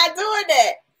 They're not doing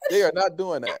that. They are not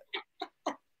doing that.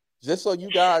 Just so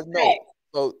you guys know. Right.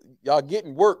 So y'all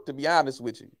getting work, to be honest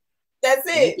with you. That's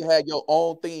it. You can have your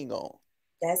own thing on.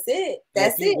 That's it.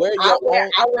 That's it. I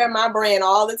wear my brand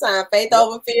all the time. Faith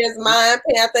Over Fear is mine.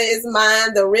 Panther is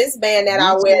mine. The wristband that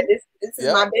I wear, this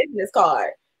is my business card.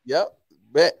 Yep.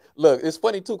 But look, it's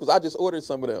funny too, because I just ordered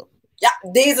some of them. Yeah,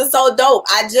 these are so dope.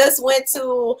 I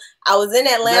was in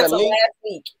Atlanta last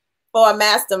week for a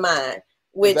mastermind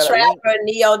with Trapper,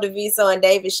 Neo DeViso, and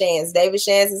David Shands. David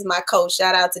Shands is my coach.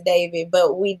 Shout out to David.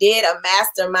 But we did a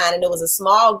mastermind, and it was a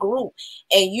small group.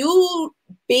 And you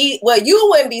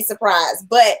wouldn't be surprised.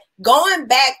 But going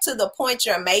back to the point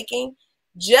you're making,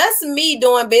 just me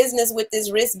doing business with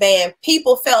this wristband,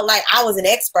 people felt like I was an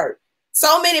expert.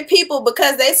 So many people,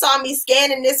 because they saw me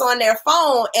scanning this on their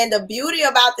phone. And the beauty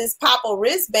about this pop-up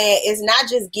wristband is not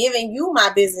just giving you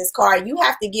my business card. You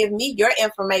have to give me your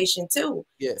information too.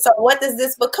 Yeah. So what does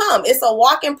this become? It's a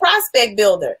walk-in prospect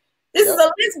builder. This is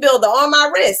a list builder on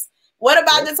my wrist. What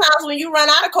about the times when you run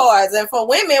out of cards? And for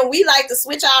women, we like to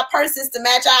switch our purses to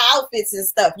match our outfits and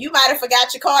stuff. You might have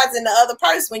forgot your cards in the other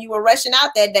purse when you were rushing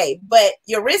out that day, but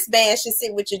your wristband should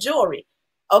sit with your jewelry.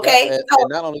 Okay. And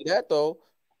not only that though,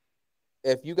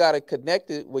 if you got to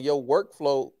connect it with your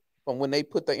workflow from when they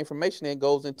put the information in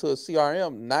goes into a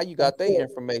CRM. Now you got their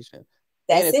information.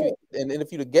 And That's it.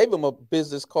 If you gave them a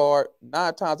business card,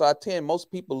 9 times out of 10,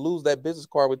 most people lose that business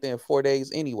card within 4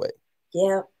 days anyway.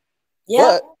 Yeah.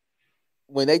 But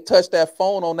when they touch that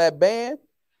phone on that band,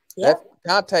 yep, that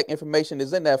contact information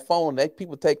is in that phone. That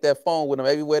people take that phone with them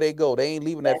everywhere they go. They ain't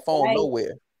leaving that phone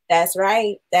nowhere. That's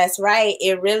right. That's right.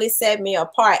 It really set me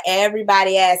apart.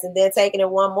 Everybody asked, and then taking it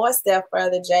one more step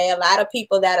further, Jay, a lot of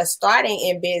people that are starting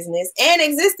in business and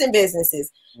existing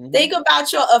businesses, think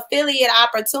about your affiliate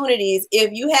opportunities.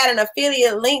 If you had an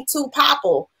affiliate linked to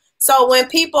Popple, so when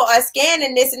people are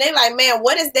scanning this and they're like, man,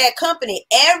 what is that company?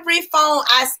 Every phone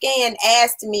I scanned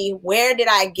asked me, where did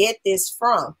I get this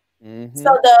from?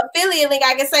 So the affiliate link,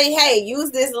 I can say, hey, use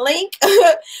this link.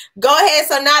 Go ahead.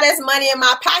 So now there's money in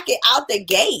my pocket out the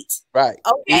gate. Right.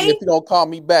 Okay. Even if you don't call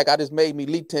me back, I just made me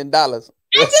leak $10. I just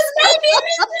made me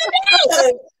 $10.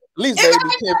 At least made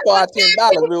me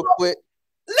 $10 real quick.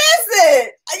 Listen,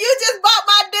 you just bought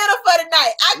my dinner for the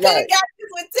night. I could have got this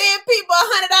with 10 people,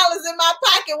 $100 in my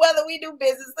pocket, whether we do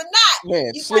business or not.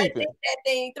 Man, you sleeping. Think that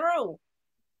thing through.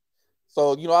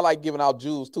 So, I like giving out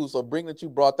jewels too. So bring that you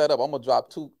brought that up. I'm going to drop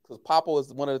 2 because Popple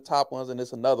is one of the top ones and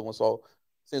it's another one. So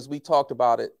since we talked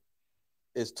about it,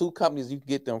 it's 2 companies you can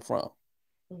get them from.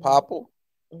 Popple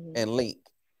and Link.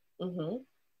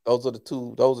 Those are the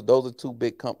 2. Those are 2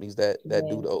 big companies that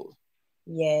do those.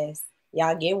 Yes.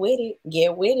 Y'all get with it.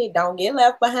 Get with it. Don't get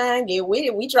left behind. Get with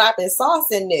it. We dropping sauce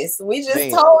in this. We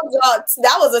just told y'all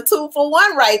that was a 2 for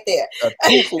 1 right there.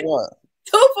 A 2 for 1.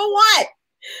 2 for 1.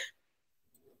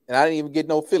 And I didn't even get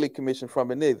no affiliate commission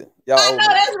from it neither. Y'all I know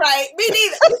that's right. Me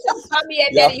neither. You saw me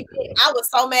at that event. I was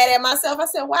so mad at myself. I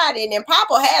said, why didn't? And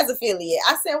Popple has affiliate.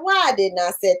 I said, why didn't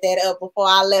I set that up before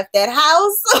I left that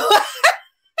house?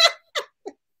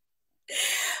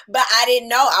 But I didn't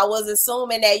know. I was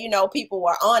assuming that, people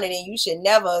were on it, and you should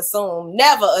never assume.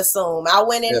 Never assume. I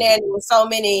went in there and there was so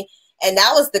many, and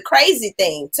that was the crazy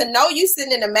thing. To know you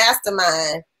sitting in a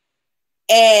mastermind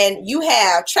and you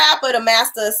have Trapper, the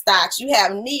master of stocks. You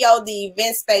have Neo, the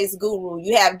event space guru.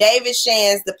 You have David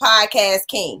Shands, the podcast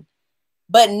king.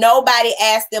 But nobody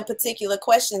asked them particular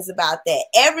questions about that.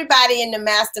 Everybody in the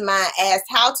mastermind asked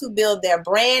how to build their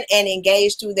brand and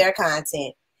engage through their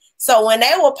content. So when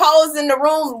they were posing the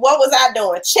room, what was I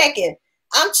doing? Checking.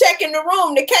 I'm checking the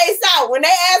room, the case out. When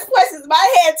they ask questions,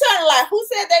 my head turning like, who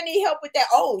said they need help with that?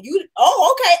 Oh,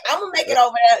 okay. I'm going to make it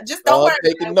over there. Just don't worry.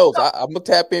 Taking notes. I'm going to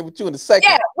tap in with you in a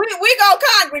second. Yeah, we going to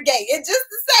congregate in just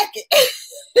a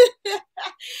second.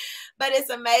 But it's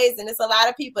amazing. It's a lot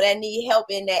of people that need help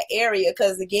in that area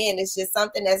because, again, it's just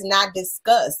something that's not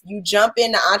discussed. You jump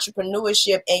into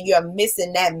entrepreneurship and you're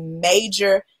missing that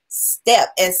major step.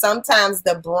 And sometimes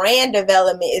the brand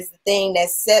development is the thing that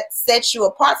sets you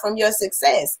apart from your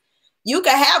success. You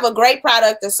can have a great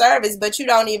product or service, but you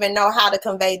don't even know how to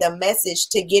convey the message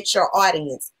to get your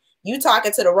audience. You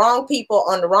talking to the wrong people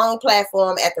on the wrong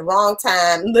platform at the wrong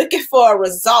time, looking for a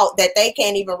result that they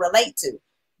can't even relate to.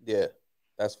 Yeah,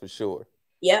 that's for sure.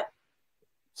 Yep.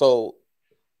 So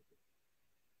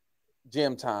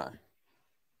gym time.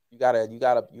 You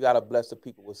gotta bless the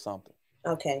people with something.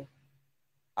 Okay.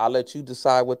 I'll let you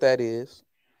decide what that is,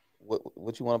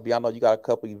 what you want to be. I know you got a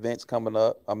couple events coming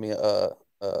up. I mean,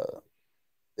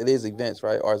 it is events,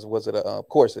 right? Or was it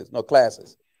courses? No,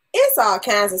 classes. It's all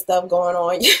kinds of stuff going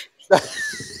on. Hey,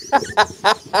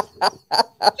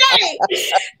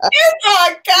 it's all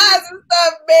kinds of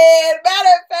stuff, man. Matter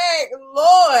of fact,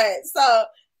 Lord. So,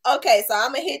 okay, so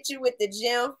I'm gonna hit you with the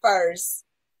gym first.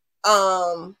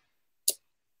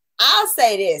 I'll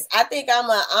say this. I think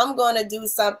I'm going to do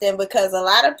something because a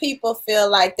lot of people feel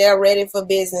like they're ready for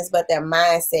business, but their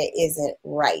mindset isn't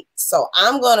right. So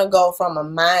I'm going to go from a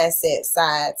mindset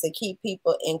side to keep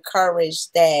people encouraged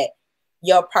that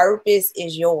your purpose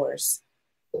is yours.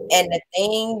 And the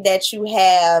thing that you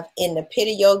have in the pit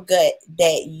of your gut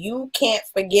that you can't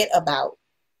forget about,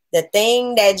 the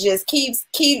thing that just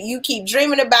you keep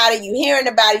dreaming about it, you hearing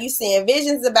about it, you seeing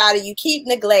visions about it, you keep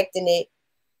neglecting it.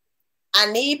 I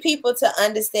need people to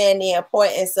understand the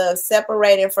importance of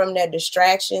separating from their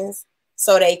distractions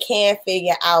so they can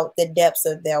figure out the depths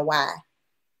of their why.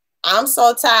 I'm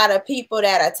so tired of people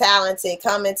that are talented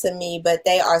coming to me, but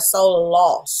they are so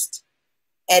lost.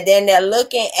 And then they're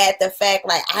looking at the fact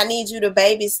like, I need you to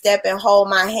baby step and hold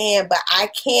my hand, but I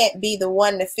can't be the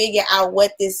one to figure out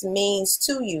what this means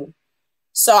to you.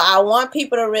 So I want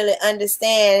people to really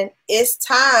understand it's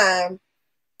time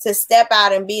to step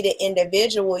out and be the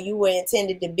individual you were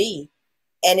intended to be.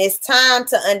 And it's time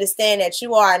to understand that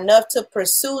you are enough to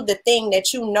pursue the thing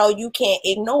that you know you can't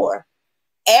ignore.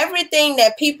 Everything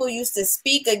that people used to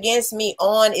speak against me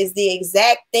on is the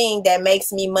exact thing that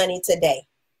makes me money today.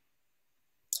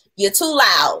 You're too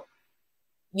loud.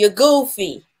 You're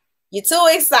goofy. You're too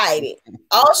excited.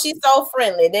 Oh, she's so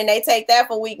friendly. Then they take that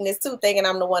for weakness too, thinking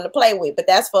I'm the one to play with. But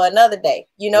that's for another day.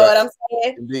 You know what I'm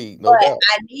saying? Indeed, no doubt.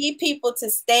 I need people to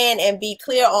stand and be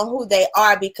clear on who they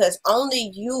are, because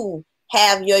only you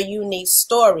have your unique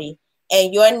story.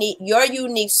 And your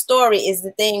unique story is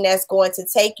the thing that's going to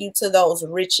take you to those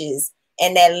riches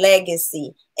and that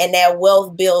legacy and that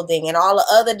wealth building and all the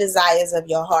other desires of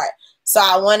your heart. So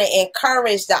I want to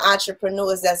encourage the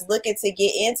entrepreneurs that's looking to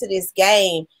get into this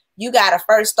game. You got to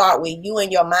first start with you and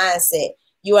your mindset.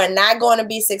 You are not going to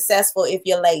be successful if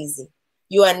you're lazy.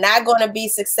 You are not going to be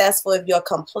successful if you're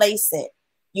complacent.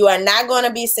 You are not going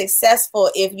to be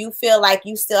successful if you feel like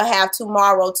you still have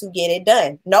tomorrow to get it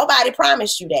done. Nobody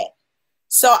promised you that.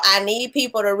 So I need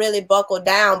people to really buckle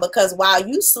down, because while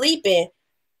you sleeping,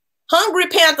 hungry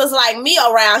panthers like me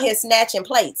around here snatching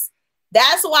plates.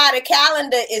 That's why the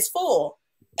calendar is full.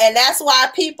 And that's why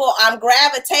people, I'm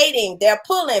gravitating, they're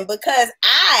pulling, because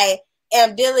I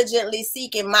am diligently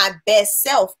seeking my best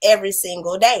self every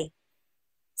single day.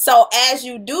 So as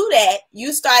you do that,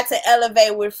 you start to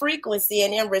elevate with frequency.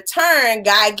 And in return,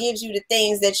 God gives you the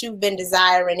things that you've been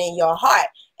desiring in your heart.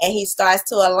 And he starts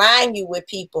to align you with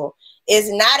people. It's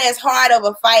not as hard of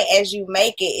a fight as you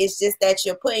make it. It's just that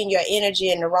you're putting your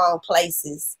energy in the wrong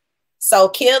places. So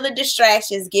kill the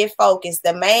distractions, get focused.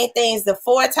 The main things, the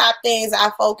 4 top things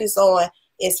I focus on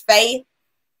is faith,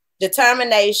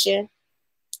 determination,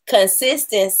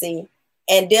 consistency,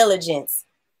 and diligence.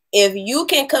 If you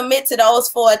can commit to those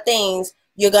 4 things,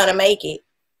 you're going to make it.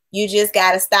 You just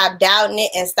got to stop doubting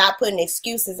it and stop putting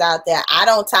excuses out there. I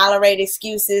don't tolerate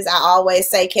excuses. I always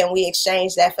say, can we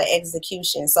exchange that for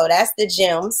execution? So that's the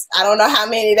gems. I don't know how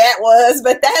many that was,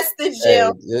 but that's the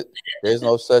gem. Hey, there's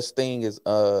no such thing as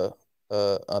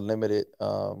unlimited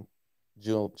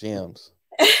gems.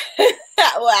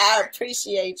 Well, I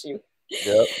appreciate you.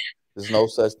 Yep. There's no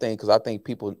such thing, because I think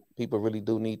people really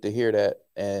do need to hear that.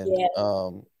 And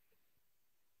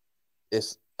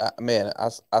it's man,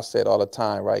 I say it all the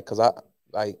time, right? Because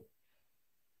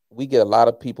we get a lot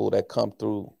of people that come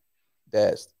through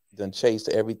that's done chased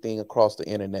everything across the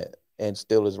internet and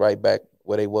still is right back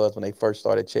where they was when they first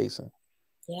started chasing.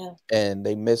 Yeah. And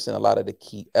they missing a lot of the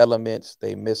key elements.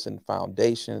 They missing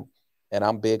foundation. And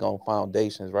I'm big on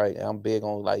foundations, right? And I'm big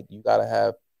on, like, you gotta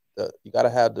have the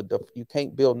you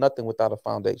can't build nothing without a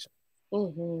foundation.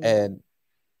 Mm-hmm. And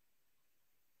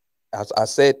I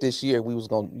said this year we was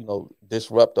gonna,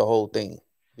 disrupt the whole thing,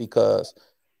 because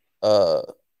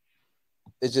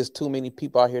it's just too many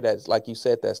people out here that's, like you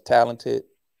said, that's talented,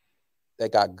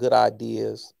 that got good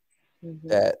ideas,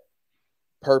 that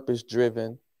purpose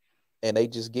driven, and they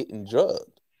just getting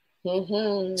drugged. You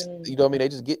know what I mean? They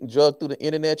just getting drugged through the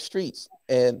internet streets.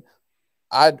 And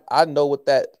I know what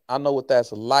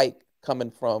that's like,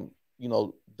 coming from,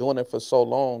 doing it for so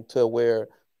long, to where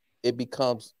it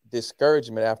becomes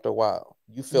discouragement after a while.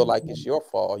 You feel like it's your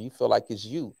fault. You feel like it's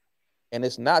you. And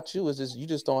it's not you. It's just you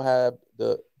just don't have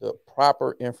the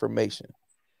proper information.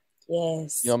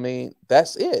 Yes. You know what I mean?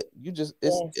 That's it. You just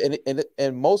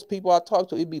and most people I talk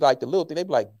to, it'd be like the little thing. They'd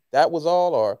be like, that was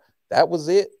all, or that was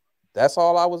it. That's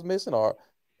all I was missing, or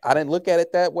I didn't look at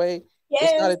it that way.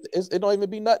 Yes. It don't even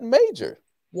be nothing major.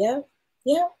 Yeah.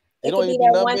 Yeah. It don't even be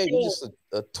nothing major. It's just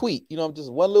a tweak, just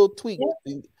one little tweak,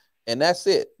 and that's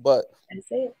it. But that's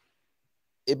it.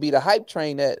 It be the hype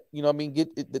train that,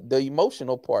 get the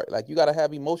emotional part. Like, you got to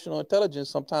have emotional intelligence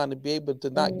sometimes to be able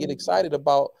to not get excited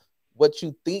about what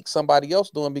you think somebody else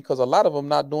doing, because a lot of them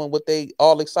not doing what they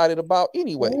all excited about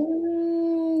anyway.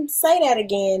 Say that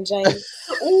again, James.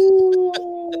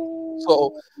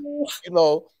 So,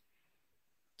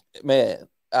 man,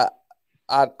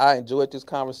 I enjoyed this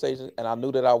conversation, and I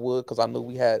knew that I would, because I knew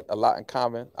we had a lot in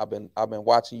common. I've been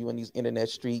watching you in these internet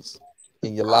streets,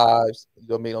 in your lives,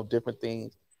 on different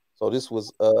things. So this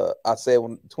was, I said,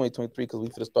 when 2023, because we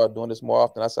should start doing this more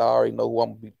often. I said, I already know who I'm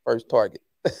gonna be first target.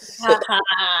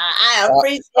 I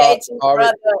appreciate you,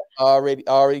 brother. I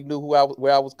already knew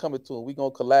where I was coming to, and we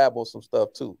gonna collab on some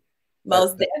stuff too.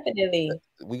 Most definitely.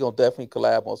 We gonna definitely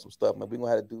collab on some stuff, man. We gonna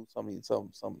have to do some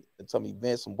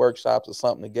events, some workshops, or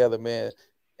something together, man.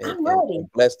 And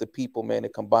bless the people, man, to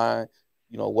combine,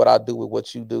 what I do with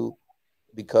what you do,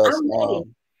 because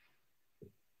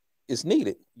it's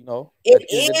needed, It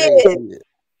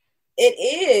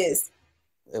is.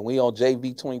 And we on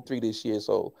JV 23 this year,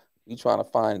 so we trying to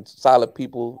find solid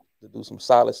people to do some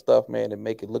solid stuff, man, and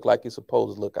make it look like it's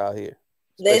supposed to look out here.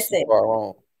 Listen, for our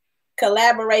own.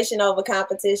 Collaboration over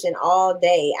competition all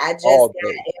day. I just all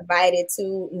day. got invited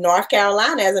to North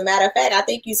Carolina. As a matter of fact, I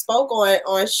think you spoke on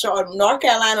North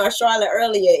Carolina or Charlotte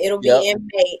earlier. It'll Yep. be in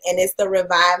May, and it's the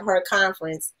Revive Her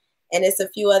conference. And it's a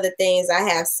few other things I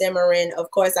have simmering.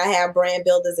 Of course, I have Brand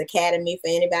Builders Academy for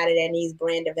anybody that needs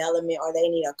brand development or they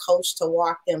need a coach to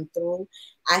walk them through.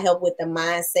 I help with the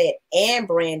mindset and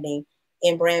branding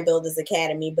in Brand Builders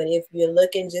Academy. But if you're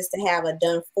looking just to have it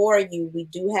done for you, we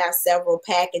do have several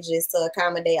packages to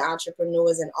accommodate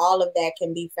entrepreneurs, and all of that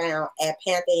can be found at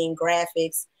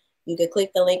PantherInkGraphx. You can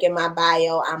click the link in my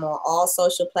bio. I'm on all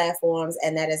social platforms,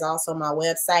 and that is also my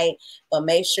website. But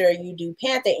make sure you do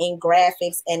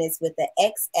PantherInkGraphx, and it's with the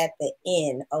X at the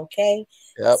end, okay?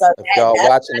 Yep. So If y'all that's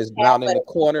watching, what it's I have down in for the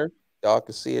corner. Y'all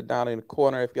can see it down in the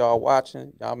corner. If y'all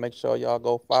watching, y'all make sure y'all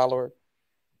go follow her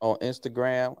on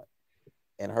Instagram,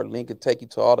 and her link will take you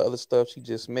to all the other stuff she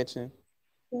just mentioned.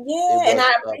 It Yeah, and was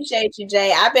I appreciate you,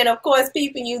 Jay. I've been, of course,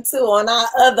 peeping you too on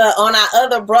our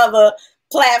other brother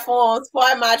platforms.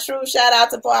 Part my truth. Shout out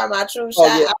to Part my truth. oh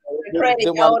Shout yeah, out to the credit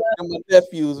Yoda. them my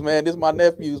nephews, man. This my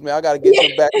nephews, man. I got to get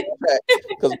them back on track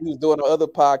because we was doing the other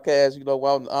podcast. You know,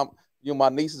 while I'm my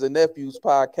nieces and nephews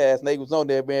podcast, and they was on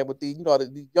there, man. But these,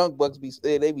 these young bucks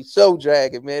they be show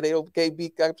dragging, man. They don't can't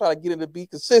be. I'm trying to get them to be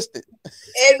consistent.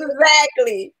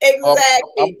 Exactly, I'm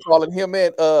exactly. calling him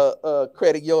and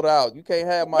credit Yoda out. You can't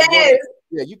have my Yoda. Yes,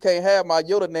 Yeah, you can't have my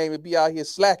Yoda name and be out here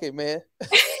slacking, man.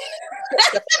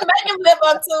 make him live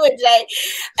up to it, Jay.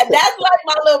 And that's like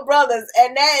my little brothers,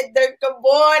 and that they're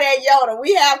born at Yoda.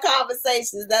 We have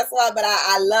conversations. That's why, but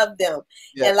I love them,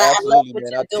 Yeah, and like I love absolutely, what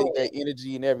man. I you're take doing. that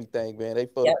energy and everything, man. They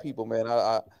for the Yep. people, man.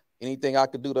 I anything I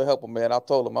could do to help them, man. I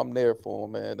told them I'm there for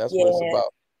them, man. That's what it's Yeah.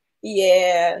 about.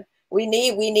 Yeah. We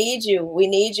need you. We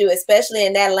need you, especially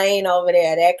in that lane over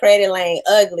there. That credit lane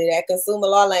ugly. That consumer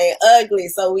law lane ugly.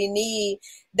 So they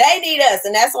need us.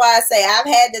 And that's why I say I've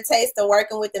had the taste of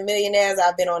working with the millionaires.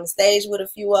 I've been on the stage with a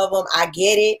few of them. I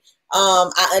get it.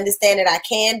 I understand that I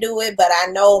can do it, but I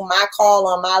know my call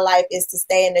on my life is to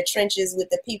stay in the trenches with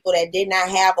the people that did not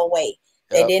have a way.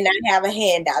 They Yep. did not have a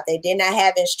handout. They did not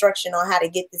have instruction on how to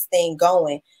get this thing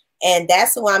going. And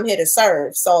that's who I'm here to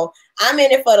serve. So I'm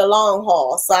in it for the long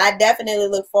haul. So I definitely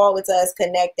look forward to us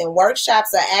connecting.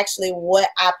 Workshops are actually what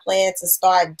I plan to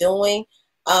start doing.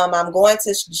 I'm going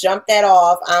to jump that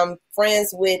off. I'm friends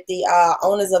with the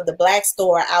owners of the Black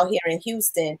Store out here in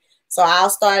Houston. So I'll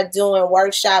start doing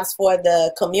workshops for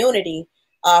the community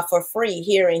for free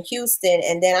here in Houston.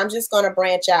 And then I'm just going to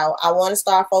branch out. I want to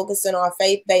start focusing on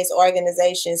faith-based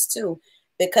organizations too,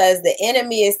 because the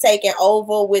enemy is taking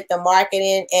over with the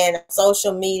marketing and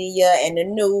social media and the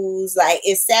news. Like,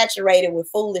 it's saturated with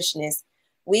foolishness.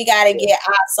 We got to get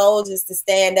our soldiers to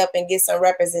stand up and get some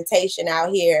representation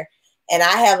out here. And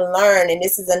I have learned, and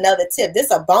this is another tip, this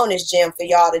is a bonus gem for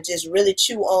y'all to just really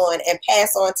chew on and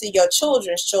pass on to your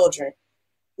children's children.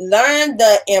 Learn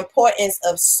the importance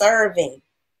of serving.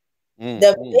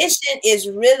 The mission is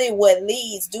really what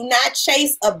leads. Do not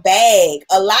chase a bag.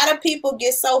 A lot of people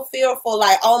get so fearful,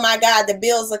 like, oh my God, the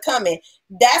bills are coming.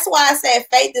 That's why I said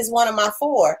faith is one of my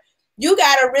four. You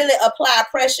got to really apply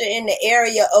pressure in the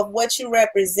area of what you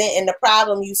represent and the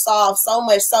problem you solve, so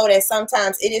much so that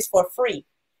sometimes it is for free.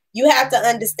 You have to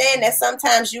understand that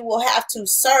sometimes you will have to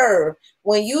serve.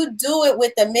 When you do it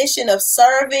with the mission of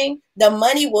serving, the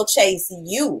money will chase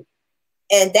you.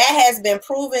 And that has been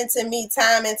proven to me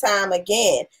time and time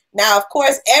again. Now, of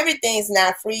course, everything's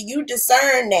not free. You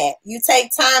discern that. You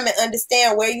take time and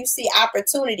understand where you see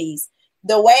opportunities.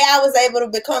 The way I was able to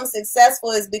become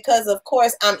successful is because, of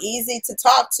course, I'm easy to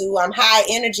talk to. I'm high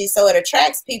energy, so it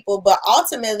attracts people. But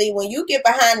ultimately, when you get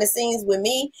behind the scenes with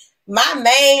me, my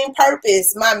main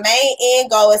purpose, my main end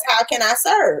goal is how can I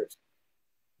serve?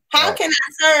 How can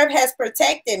I serve has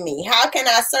protected me. How can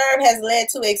I serve has led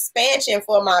to expansion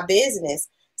for my business.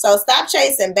 So stop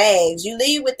chasing bags. You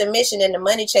lead with the mission and the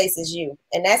money chases you.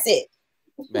 And that's it.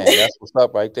 Man, that's what's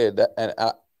up right there. And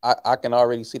I can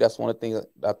already see that's one of the things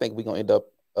I think we're gonna end up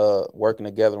working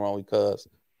together on, because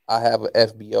I have an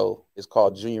FBO. It's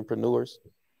called Juniorpreneurs,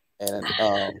 and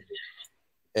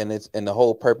the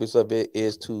whole purpose of it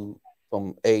is to,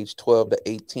 from age 12 to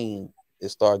 18,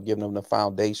 is start giving them the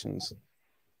foundations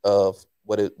of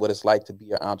what it's like to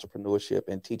be an entrepreneurship,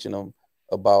 and teaching them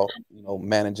about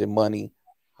managing money,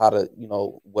 how to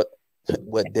what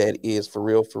what debt is for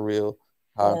real,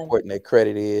 how important that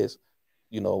credit is,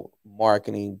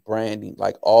 marketing, branding,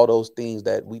 like all those things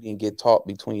that we didn't get taught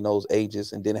between those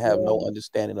ages, and didn't have no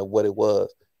understanding of what it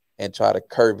was, and try to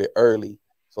curve it early,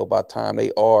 so by the time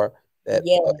they are that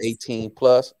 18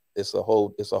 plus, it's a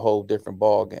whole different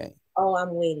ball game. Oh,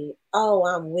 I'm with it. Oh,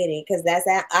 I'm with it. Because that's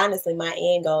honestly my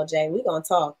end goal, Jay. We're going to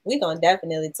talk. We're going to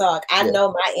definitely talk. I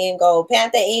know my end goal.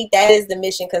 Panther Inc., that is the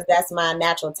mission because that's my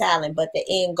natural talent. But the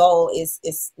end goal is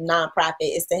nonprofit,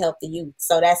 is to help the youth.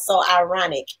 So that's so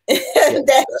ironic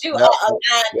that you are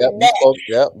aligned in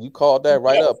that. You called that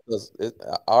right up, because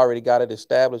I already got it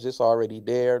established. It's already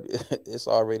there. It's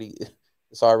already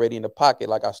in the pocket.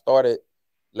 Like I started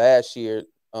last year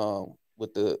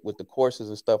with the courses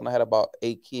and stuff, and I had about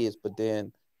 8 kids, but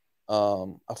then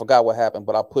I forgot what happened,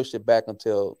 but I pushed it back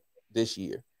until this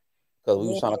year because we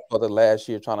were trying to for the last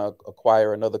year trying to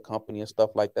acquire another company and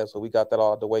stuff like that. So we got that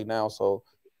all the way now. So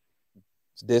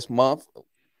this month,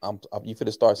 you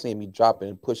finna start seeing me drop it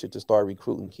and push it to start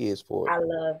recruiting kids for it. I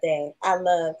love that. I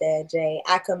love that, Jay.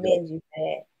 I commend you for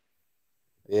that.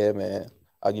 Yeah, man.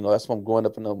 You know, that's from growing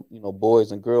up in the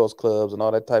boys and girls clubs and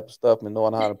all that type of stuff, and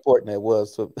knowing how important that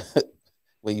was to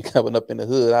when you coming up in the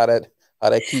hood, how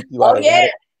that keep you out of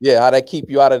how that keep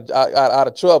you out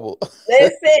of trouble.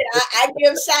 Listen, I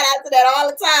give shout out to that all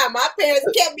the time. My parents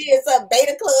kept me in some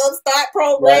beta club, start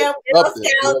program, Scouts.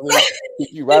 You know what I mean?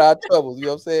 Keep you right out of trouble. You know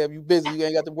what I'm saying? If you busy, you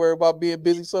ain't got to worry about being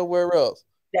busy somewhere else.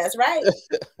 That's right.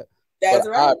 That's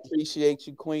right. I appreciate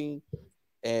you, Queen,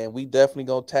 and we definitely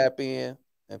gonna tap in.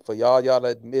 And for y'all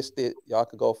that missed it, y'all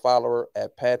can go follow her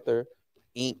at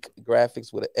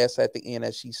PantherInkGraphx with an S at the end,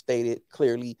 as she stated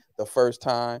clearly the first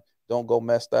time. Don't go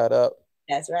mess that up.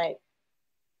 That's right.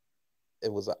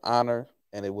 It was an honor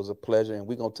and it was a pleasure, and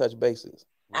we're gonna touch bases.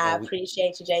 I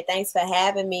appreciate you, Jay. Thanks for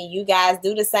having me. You guys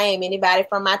do the same. Anybody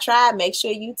from my tribe, make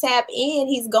sure you tap in.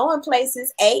 He's going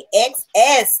places.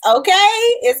 AXS. Okay?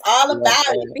 It's all about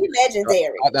it. Be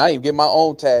legendary. I even get my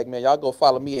own tag, man. Y'all go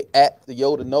follow me at the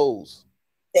Yoda Knows.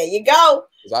 There you go.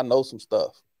 Because I know some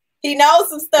stuff. He knows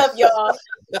some stuff, y'all.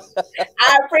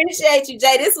 I appreciate you,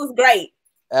 Jay. This was great.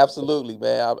 Absolutely,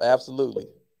 man. Absolutely.